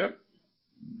fellowship?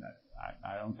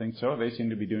 I don't think so. They seem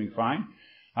to be doing fine.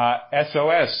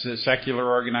 SOS, Secular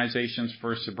Organizations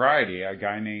for Sobriety, a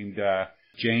guy named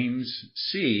James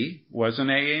C. was an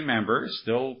AA member,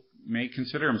 still may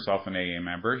consider himself an AA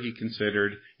member. He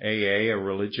considered AA a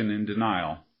religion in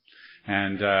denial.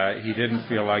 And he didn't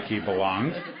feel like he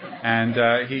belonged. And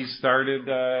he started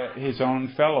his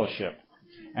own fellowship.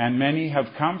 And many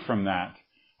have come from that.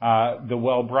 The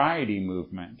Wellbriety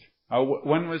movement.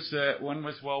 When was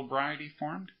Wellbriety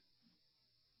formed?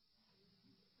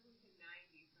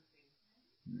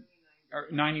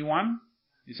 91?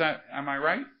 Am I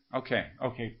right? Okay,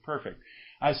 perfect.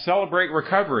 Celebrate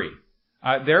Recovery.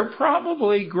 They're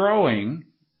probably growing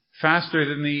faster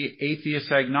than the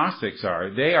atheist agnostics are.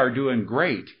 They are doing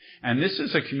great. And this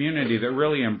is a community that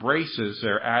really embraces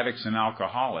their addicts and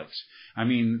alcoholics. I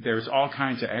mean, there's all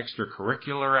kinds of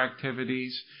extracurricular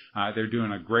activities. They're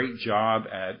doing a great job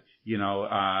at,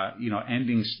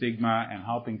 ending stigma and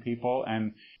helping people.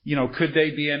 And, could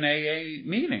they be an AA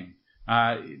meeting?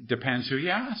 Depends who you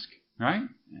ask, right?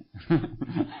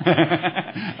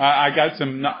 I got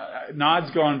some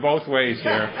nods going both ways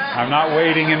here. I'm not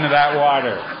wading into that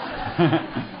water.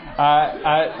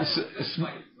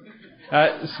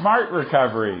 Smart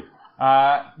Recovery.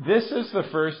 This is the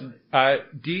first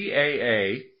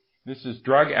DAA. This is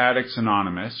Drug Addicts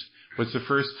Anonymous. Was the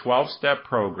first 12-step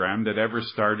program that ever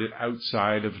started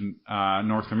outside of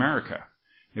North America.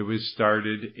 It was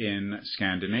started in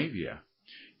Scandinavia.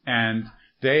 And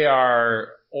they are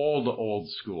old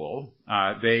school.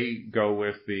 They go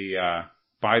with the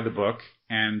by the book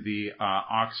and the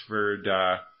Oxford.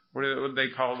 What do they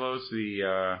call those?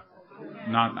 I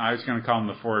was going to call them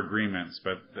the Four Agreements,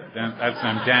 but that's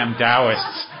them damn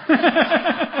Taoists.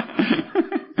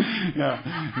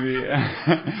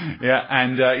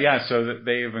 So that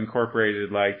they have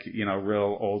incorporated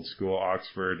real old school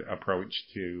Oxford approach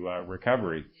to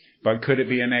recovery. But could it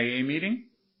be an AA meeting?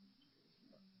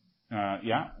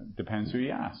 Depends who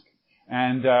you ask.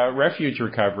 And Refuge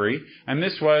Recovery, and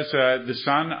this was the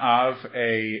son of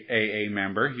a AA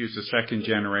member. He was a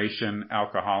second-generation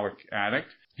alcoholic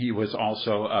addict. He was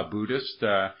also a Buddhist.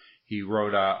 He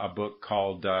wrote a book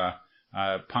called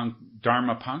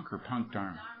Dharma Punk or Punk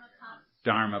Dharma?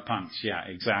 Dharma Punks, yeah,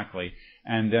 exactly.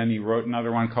 And then he wrote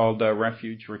another one called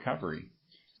Refuge Recovery.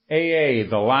 AA,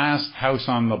 the last house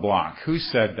on the block. Who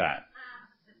said that?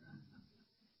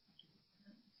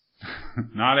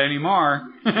 Not anymore.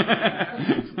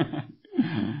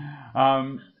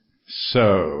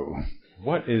 So,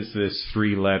 what is this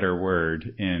 3-letter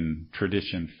word in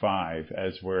Tradition 5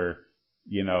 as we're,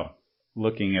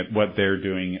 looking at what they're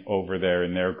doing over there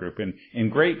in their group? In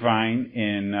Grapevine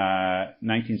in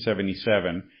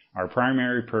 1977, our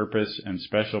primary purpose and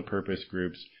special purpose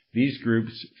groups, these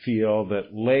groups feel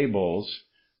that labels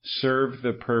serve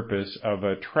the purpose of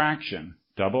attraction,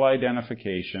 double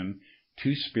identification,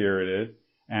 two-spirited,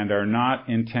 and are not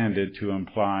intended to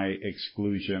imply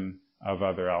exclusion of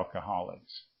other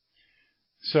alcoholics.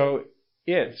 So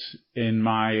It's, in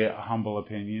my humble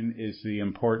opinion, is the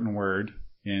important word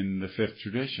in the fifth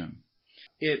tradition.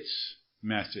 Its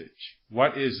message.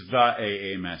 What is the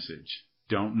AA message?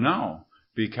 Don't know.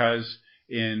 Because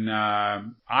in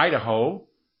Idaho,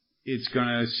 it's going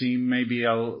to seem maybe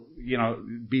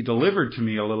be delivered to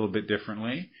me a little bit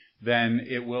differently than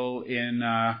it will in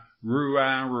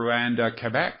Rouen, Rwanda,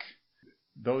 Quebec.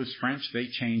 Those French, they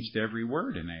changed every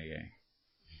word in AA.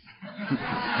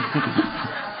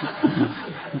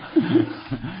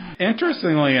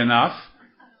 Interestingly enough,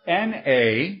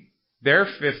 NA, their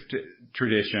fifth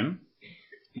tradition,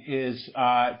 is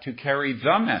to carry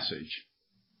the message.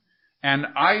 And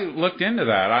I looked into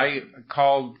that. I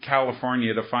called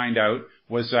California to find out,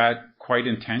 was that quite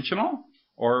intentional?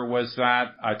 Or was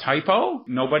that a typo?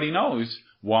 Nobody knows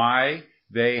why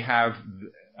they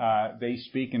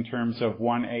speak in terms of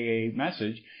one AA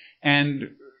message.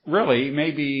 And really,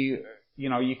 maybe,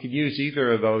 you could use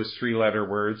either of those three-letter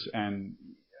words and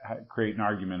create an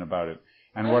argument about it.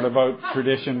 And what about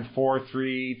tradition 4,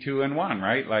 3, 2, and 1,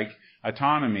 right? Like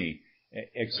autonomy,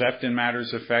 except in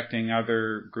matters affecting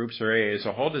other groups or AA as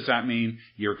a whole. Does that mean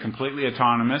you're completely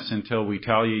autonomous until we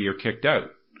tell you you're kicked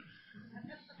out?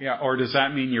 Yeah, or does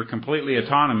that mean you're completely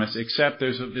autonomous, except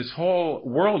there's this whole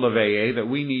world of AA that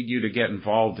we need you to get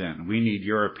involved in. We need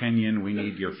your opinion, we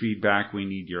need your feedback, we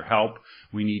need your help,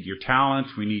 we need your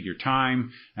talent, we need your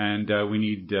time, and we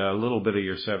need a little bit of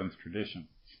your seventh tradition.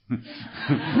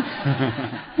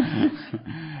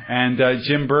 And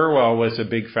Jim Burwell was a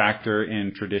big factor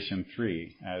in Tradition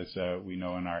 3, as we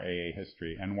know in our AA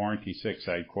history. And Warranty 6,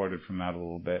 I quoted from that a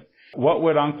little bit. What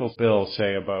would Uncle Bill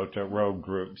say about rogue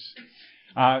groups?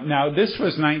 Now, this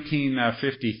was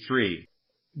 1953.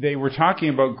 They were talking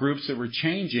about groups that were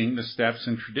changing the steps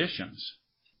and traditions.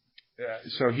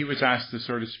 So he was asked to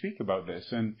sort of speak about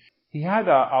this. And he had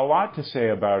a lot to say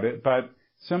about it, but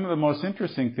some of the most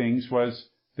interesting things was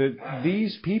that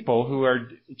these people who are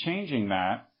changing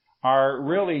that are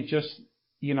really just,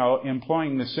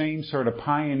 employing the same sort of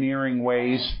pioneering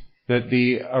ways that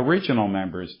the original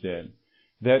members did.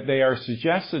 That they are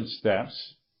suggested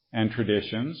steps and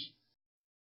traditions.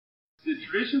 The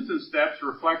traditions and steps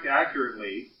reflect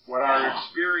accurately what our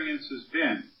experience has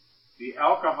been. The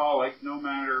alcoholic, no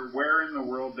matter where in the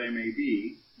world they may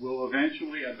be, will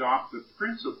eventually adopt the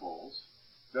principles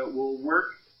that will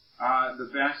work the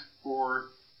best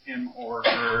for him or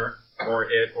her or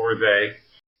it or they.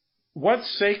 What's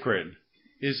sacred?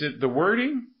 Is it the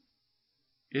wording?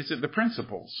 Is it the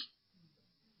principles?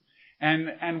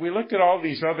 And we looked at all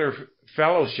these other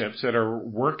fellowships that are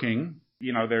working.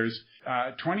 There's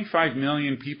 25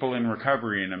 million people in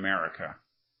recovery in America.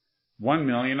 1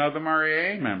 million of them are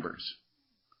AA members.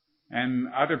 And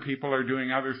other people are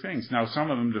doing other things. Now, some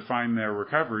of them define their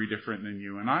recovery different than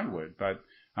you and I would, but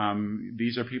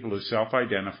these are people who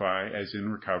self-identify as in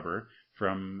recovery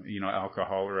from,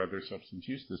 alcohol or other substance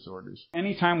use disorders.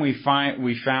 Anytime we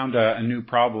found a new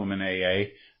problem in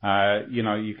AA,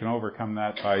 you can overcome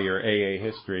that by your AA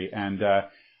history. And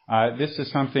this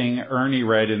is something Ernie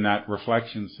read in that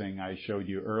reflections thing I showed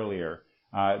you earlier.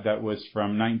 That was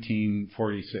from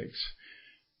 1946.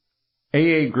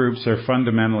 AA groups are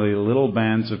fundamentally little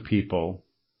bands of people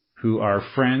who are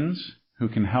friends who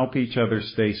can help each other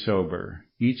stay sober.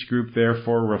 Each group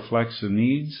therefore reflects the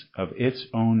needs of its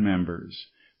own members.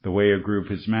 The way a group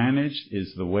is managed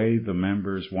is the way the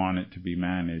members want it to be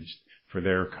managed for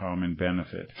their common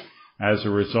benefit. As a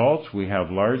result, we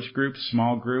have large groups,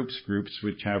 small groups, groups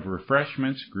which have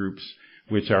refreshments, groups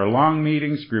which are long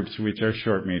meetings, groups which are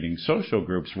short meetings, social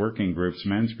groups, working groups,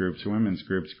 men's groups, women's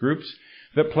groups, groups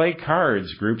that play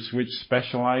cards, groups which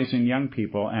specialize in young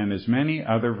people, and as many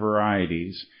other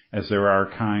varieties as there are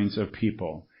kinds of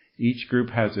people. Each group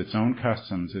has its own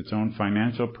customs, its own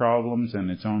financial problems,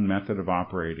 and its own method of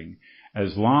operating.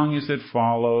 As long as it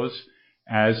follows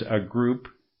as a group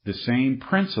the same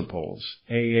principles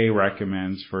AA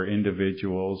recommends for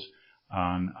individuals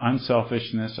on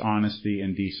unselfishness, honesty,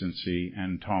 and decency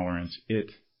and tolerance,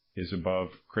 it is above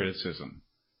criticism.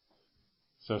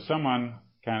 So someone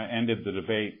kind of ended the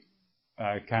debate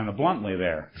kind of bluntly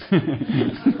there.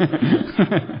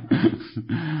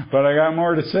 But I got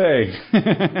more to say.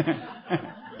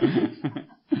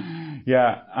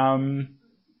 Yeah.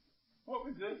 What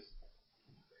was this?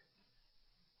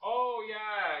 Oh,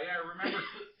 yeah. Remember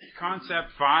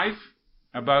concept 5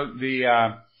 about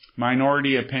the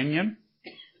minority opinion?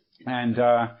 And,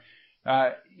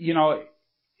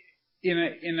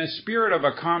 in a spirit of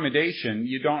accommodation,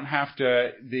 you don't have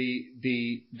to,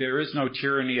 there is no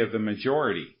tyranny of the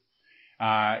majority.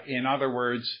 In other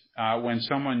words, when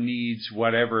someone needs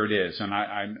whatever it is, and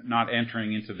I'm not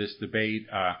entering into this debate,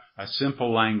 a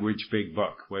simple language big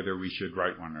book, whether we should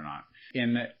write one or not.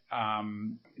 In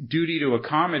duty to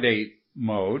accommodate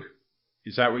mode,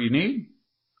 is that what you need?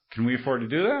 Can we afford to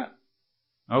do that?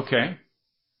 Okay.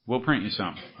 We'll print you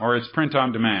some. Or it's print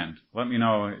on demand. Let me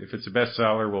know. If it's a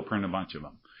bestseller, we'll print a bunch of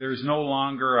them. There's no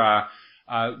longer a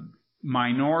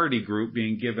minority group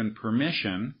being given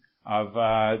permission of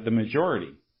the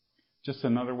majority. Just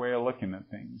another way of looking at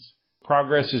things.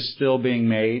 Progress is still being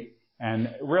made.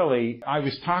 And really, I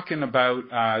was talking about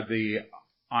the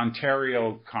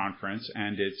Ontario conference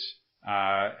and its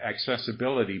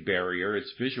accessibility barrier,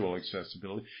 its visual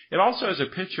accessibility. It also has a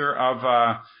picture of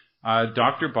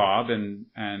Dr. Bob and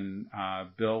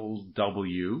Bill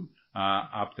W.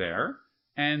 Up there.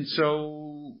 And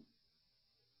so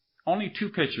only two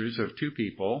pictures of two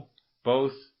people,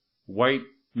 both white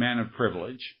men of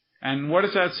privilege. And what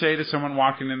does that say to someone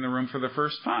walking in the room for the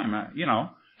first time?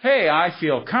 Hey, I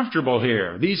feel comfortable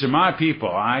here. These are my people.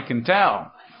 I can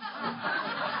tell.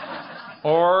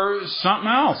 Or something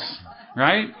else,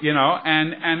 right?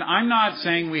 And I'm not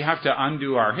saying we have to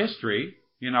undo our history.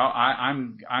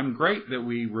 I'm great that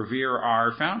we revere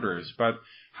our founders, but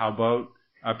how about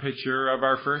a picture of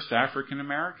our first African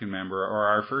American member or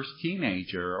our first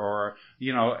teenager or,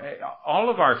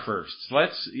 all of our firsts.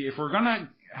 If we're going to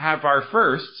have our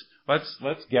firsts,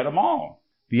 let's get them all.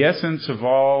 The essence of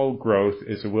all growth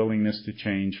is a willingness to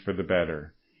change for the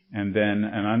better, and then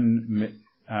an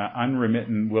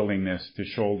unremittent willingness to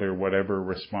shoulder whatever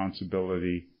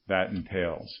responsibility that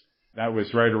entails. That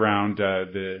was right around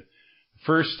the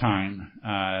first time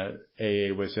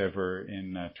AA was ever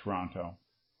in Toronto.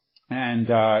 And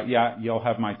you'll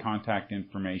have my contact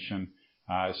information.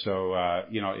 So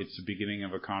it's the beginning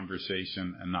of a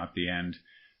conversation and not the end.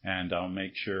 And I'll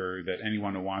make sure that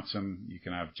anyone who wants them, you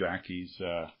can have Jackie's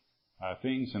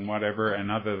things and whatever. And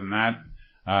other than that,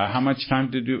 how much time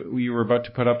you were about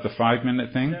to put up the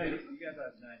 5-minute thing? No, you got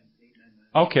about 8,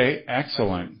 9 minutes. Okay,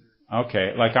 excellent.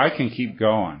 Okay, I can keep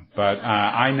going, but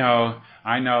I know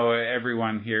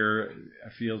everyone here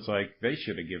feels like they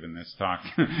should have given this talk.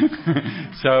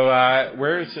 So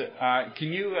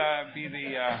can you be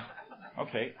the?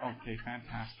 Okay,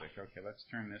 fantastic. Okay, let's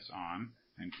turn this on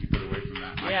and keep it away from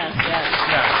that. Yes.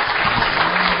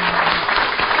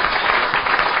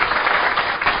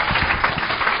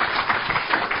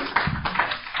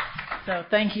 So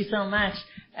thank you so much.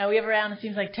 We have around, it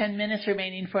seems like 10 minutes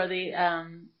remaining for the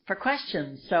for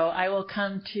questions. So I will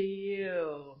come to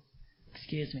you.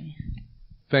 Excuse me.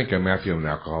 Thank you, Matthew. I'm an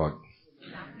alcoholic.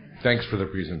 Thanks for the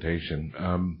presentation.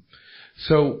 I'm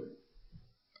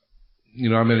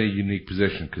in a unique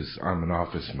position because I'm an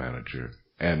office manager.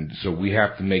 And so we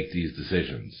have to make these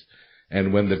decisions.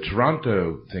 And when the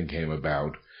Toronto thing came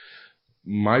about,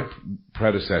 my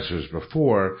predecessors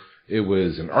before, it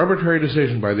was an arbitrary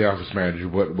decision by the office manager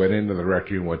what went into the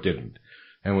directory and what didn't.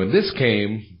 And when this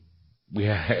came, we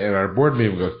had, at our board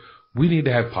meeting, we go, we need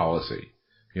to have policy.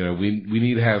 We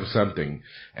need to have something.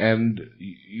 And,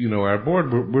 our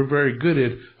board, we're very good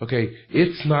at, okay,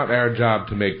 it's not our job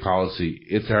to make policy.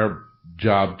 It's our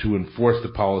job to enforce the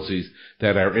policies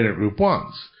that our intergroup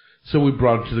wants. So we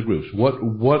brought it to the groups.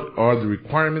 What are the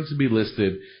requirements to be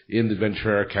listed in the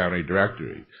Ventura County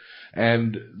directory?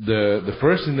 And the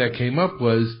first thing that came up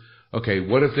was, okay,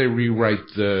 what if they rewrite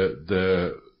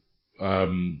the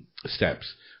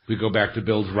steps? We go back to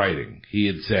Bill's writing. He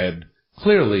had said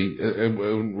clearly,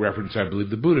 in reference, I believe,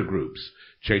 the Buddha groups,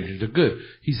 changing to good.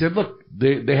 He said, look,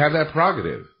 they have that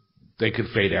prerogative. They could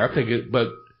fade out, but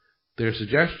they're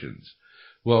suggestions.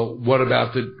 Well, what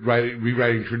about the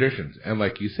rewriting traditions? And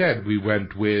like you said, we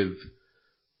went with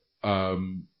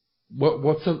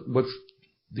what's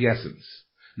the essence?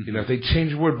 Mm-hmm. If they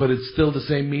change the word, but it's still the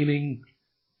same meaning,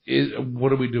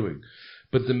 what are we doing?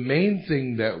 But the main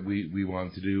thing that we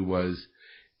wanted to do was,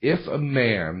 if a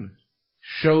man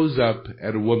shows up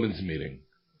at a women's meeting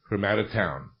from out of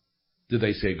town, do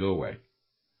they say go away?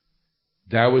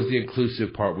 That was the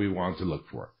inclusive part we wanted to look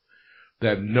for.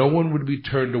 That no one would be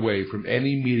turned away from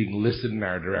any meeting listed in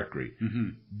our directory. Mm-hmm.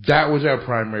 That was our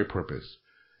primary purpose.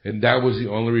 And that was the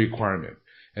only requirement.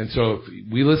 And so if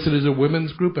we listed as a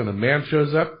women's group and a man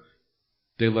shows up,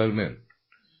 they let him in.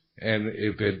 And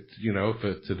if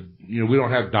we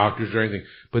don't have doctors or anything,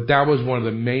 but that was one of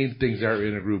the main things our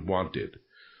intergroup wanted,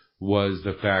 was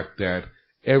the fact that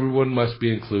everyone must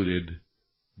be included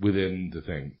within the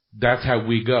thing. That's how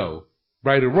we go.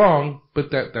 Right or wrong, but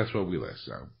that's what we list,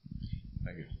 so.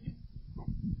 Thank you.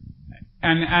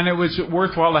 And it was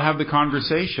worthwhile to have the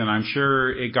conversation. I'm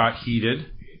sure it got heated.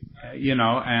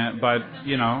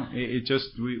 it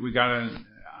just, we got to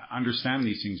understand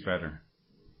these things better.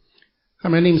 Hi,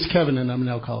 my name's Kevin, and I'm an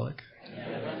alcoholic.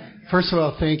 First of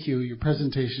all, thank you. Your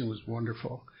presentation was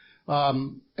wonderful.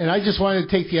 And I just wanted to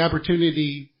take the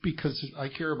opportunity, because I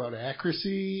care about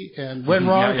accuracy, and when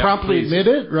wrong, promptly admit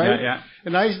it, right? Yeah.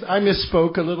 And I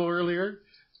misspoke a little earlier.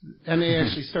 And they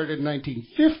actually started in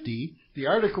 1950. The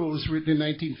article was written in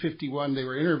 1951. They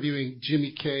were interviewing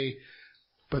Jimmy Kay,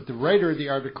 but the writer of the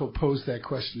article posed that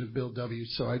question to Bill W.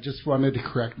 So I just wanted to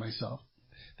correct myself.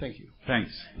 Thank you.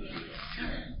 Thanks.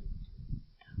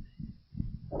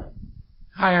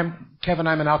 Hi, I'm Kevin.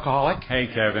 I'm an alcoholic. Hey,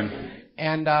 Kevin.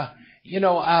 And,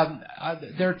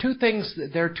 there are two things.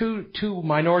 There are two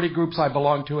minority groups I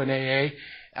belong to in AA.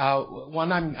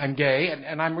 One, I'm gay,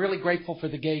 and I'm really grateful for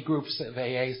the gay groups of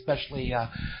AA, especially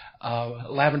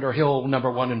Lavender Hill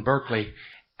 #1 in Berkeley.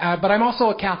 But I'm also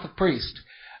a Catholic priest.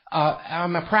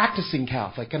 I'm a practicing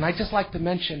Catholic, and I'd just like to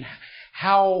mention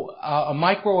how a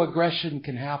microaggression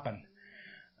can happen.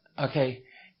 Okay,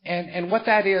 and what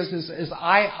that is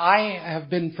I have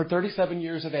been for 37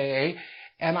 years at AA,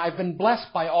 and I've been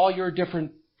blessed by all your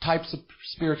different types of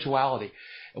spirituality.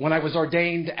 When I was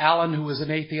ordained, Alan, who was an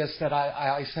atheist, said,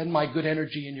 I send my good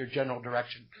energy in your general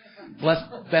direction.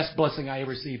 Best blessing I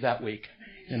received that week,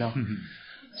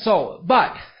 So,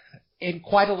 but in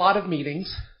quite a lot of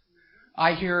meetings,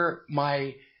 I hear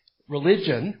my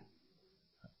religion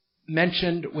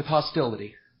mentioned with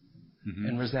hostility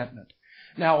and resentment.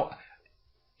 Now,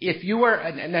 if you are,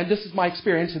 and this is my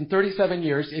experience in 37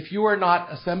 years, if you are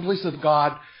not Assemblies of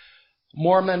God,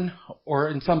 Mormon, or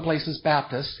in some places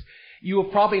Baptist, you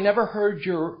have probably never heard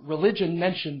your religion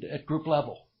mentioned at group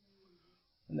level.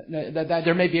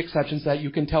 There may be exceptions that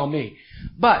you can tell me.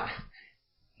 But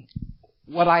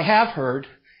what I have heard,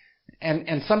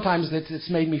 and sometimes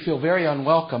it's made me feel very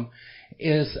unwelcome,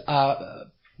 is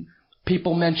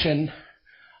people mention,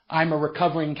 I'm a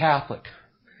recovering Catholic.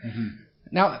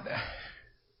 Now,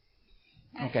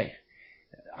 okay,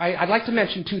 I'd like to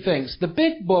mention two things. The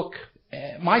big book,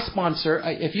 my sponsor,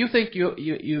 if you think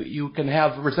you can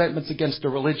have resentments against a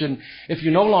religion if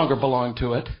you no longer belong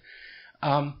to it,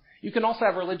 you can also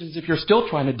have religions if you're still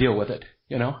trying to deal with it.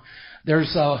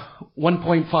 There's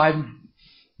 1.5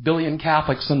 billion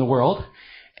Catholics in the world,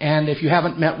 and if you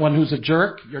haven't met one who's a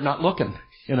jerk, you're not looking.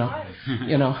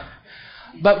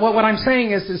 But what I'm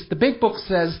saying is the big book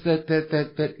says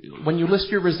that when you list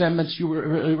your resentments,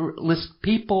 you list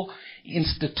people,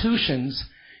 institutions,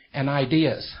 and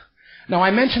ideas. Now,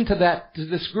 I mentioned to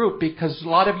this group because a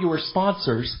lot of you are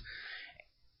sponsors,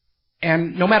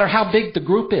 and no matter how big the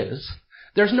group is,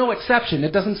 there's no exception.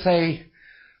 It doesn't say,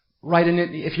 right in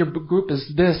it, if your group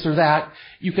is this or that,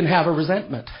 you can have a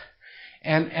resentment.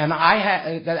 And I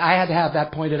had to have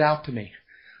that pointed out to me.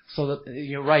 So that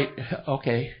you're right,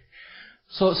 okay.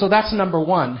 So that's number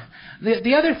one.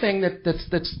 The other thing that's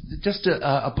just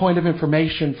a point of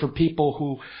information for people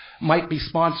who might be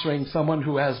sponsoring someone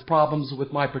who has problems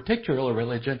with my particular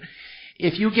religion.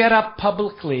 If you get up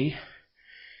publicly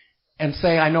and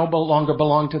say, I no longer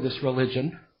belong to this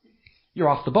religion, you're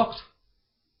off the books.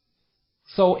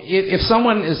 So if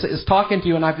someone is talking to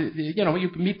you, and you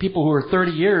can meet people who are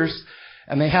 30 years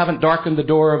and they haven't darkened the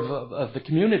door of the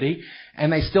community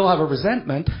and they still have a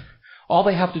resentment, all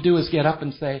they have to do is get up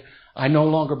and say, I no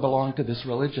longer belong to this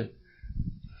religion.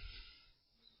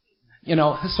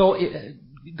 So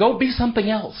go be something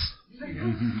else.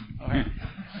 All right.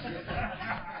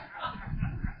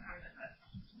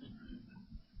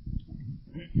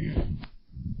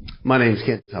 My name's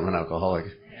Kent. I'm an alcoholic.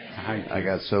 Hi. I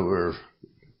got sober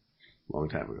a long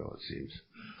time ago, it seems.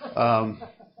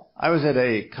 I was at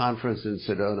a conference in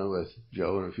Sedona with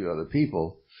Joe and a few other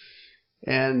people,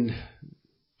 and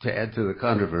to add to the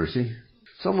controversy,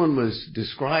 someone was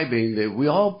describing that we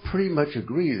all pretty much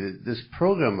agree that this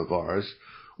program of ours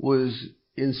was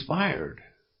inspired.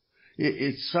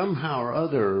 It somehow or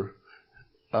other,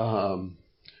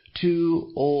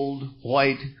 two old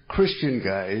white Christian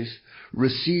guys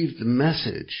received the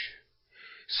message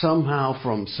somehow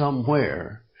from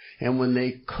somewhere, and when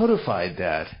they codified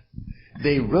that,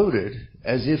 they wrote it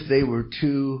as if they were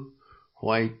two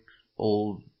white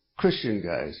old Christian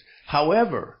guys.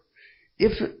 However,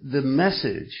 if the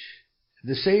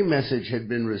same message had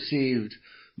been received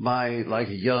by like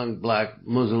a young black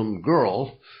Muslim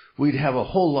girl, we'd have a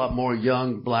whole lot more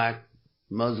young black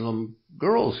Muslim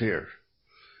girls here.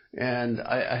 And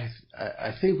I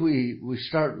think we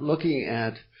start looking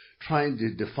at trying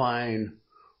to define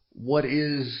what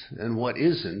is and what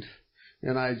isn't.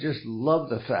 And I just love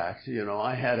the fact,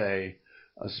 I had a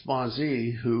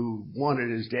sponsee who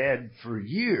wanted his dad for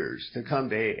years to come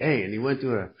to AA, and he went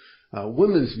to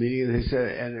women's meeting, and they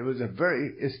said, and it was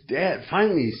his dad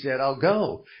finally said, I'll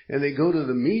go. And they go to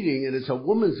the meeting, and it's a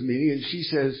woman's meeting, and she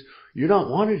says, you're not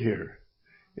wanted here.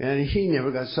 And he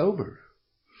never got sober.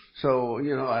 So,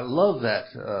 I love that.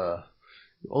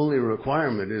 Only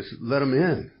requirement is let them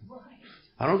in.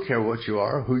 I don't care what you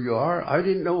are, who you are. I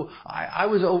didn't know. I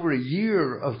was over a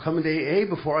year of coming to AA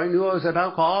before I knew I was an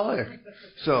alcoholic.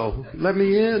 So let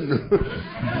me in.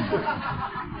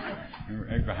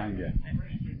 Right behind you.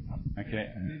 Okay.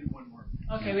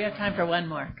 Okay, we have time for one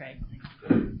more. Great.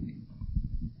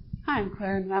 Hi, I'm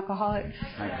Claire. I'm an alcoholic.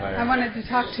 Hi, Claire. I wanted to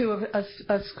talk to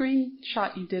a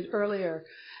screenshot you did earlier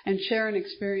and share an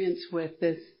experience with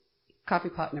this coffee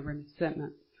pot and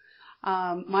resentment.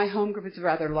 My home group is a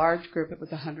rather large group. It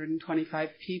was 125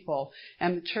 people.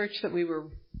 And the church that we were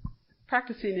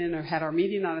practicing in or had our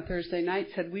meeting on a Thursday night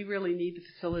said, we really need the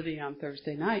facility on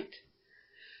Thursday night.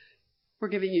 We're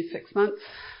giving you 6 months.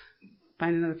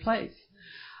 Find another place.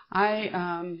 I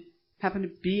happened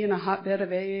to be in a hotbed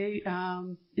of AA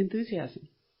enthusiasm.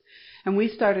 And we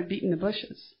started beating the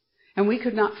bushes. And we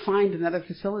could not find another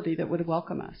facility that would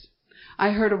welcome us.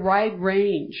 I heard a wide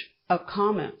range of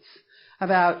comments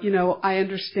about, I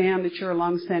understand that you're a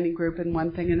long-standing group and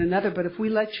one thing and another, but if we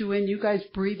let you in, you guys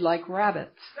breed like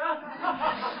rabbits.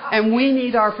 And we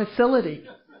need our facility.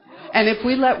 And if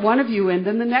we let one of you in,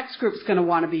 then the next group's going to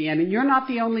want to be in. And you're not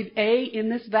the only A in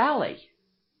this valley.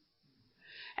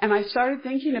 And I started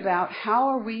thinking about how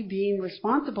are we being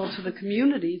responsible to the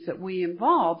communities that we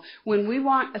involve when we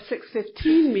want a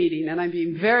 6:15 meeting, and I'm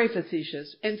being very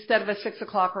facetious, instead of a 6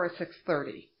 o'clock or a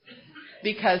 6:30.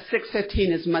 Because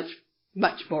 6:15 is much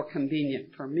more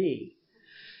convenient for me.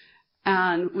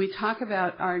 And we talk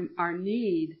about our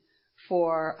need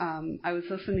for, I was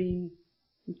listening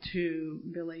to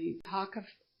Billy talk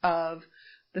of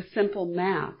the simple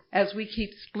math. As we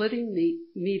keep splitting the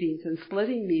meetings and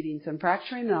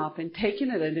fracturing it off and taking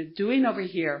it and doing over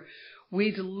here,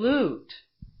 we dilute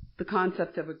the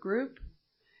concept of a group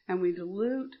and we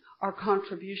dilute our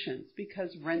contributions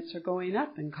because rents are going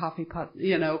up and coffee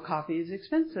is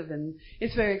expensive and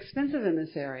it's very expensive in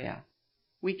this area.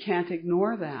 We can't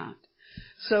ignore that.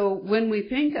 So when we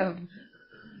think of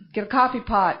get a coffee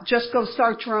pot, just go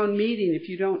start your own meeting if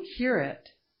you don't hear it.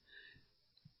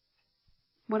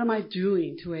 What am I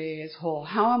doing to AA as a whole?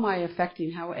 How am I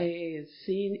affecting how AA is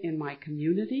seen in my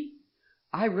community?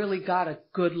 I really got a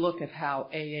good look at how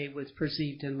AA was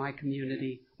perceived in my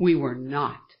community. We were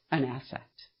not an asset.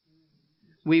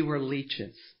 We were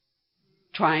leeches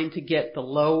trying to get the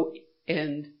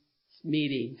low-end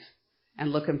meetings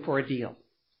and looking for a deal.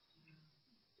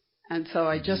 And so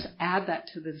I just add that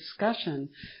to the discussion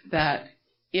that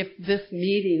if this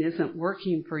meeting isn't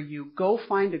working for you, go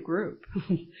find a group.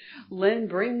 Lynn,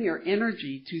 bring your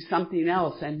energy to something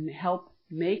else and help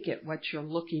make it what you're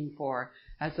looking for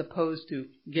as opposed to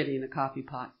getting a coffee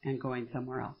pot and going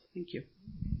somewhere else. Thank you.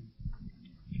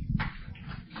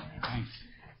 Thanks.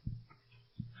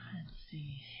 Let's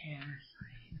see here.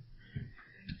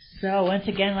 So once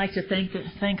again, I'd like to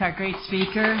thank our great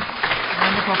speaker.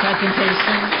 Wonderful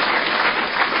presentation.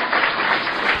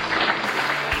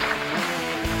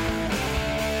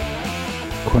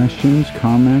 Questions,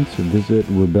 comments, visit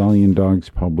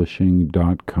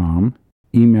rebelliondogspublishing.com.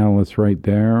 Email us right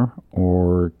there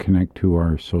or connect to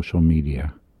our social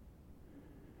media.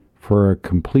 For a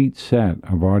complete set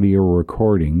of audio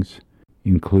recordings,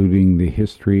 including the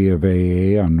history of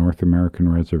AA on North American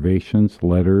reservations,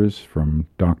 letters from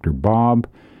Dr. Bob,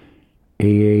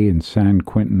 AA in San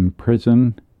Quentin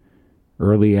Prison,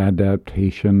 early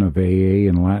adaptation of AA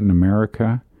in Latin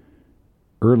America,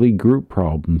 early group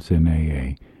problems in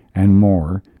AA, and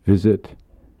more, visit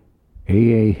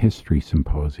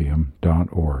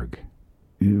aahistorysymposium.org.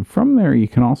 From there, you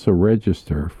can also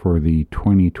register for the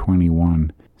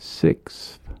 2021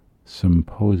 6th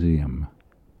Symposium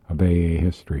of AA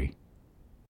History.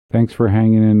 Thanks for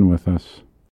hanging in with us.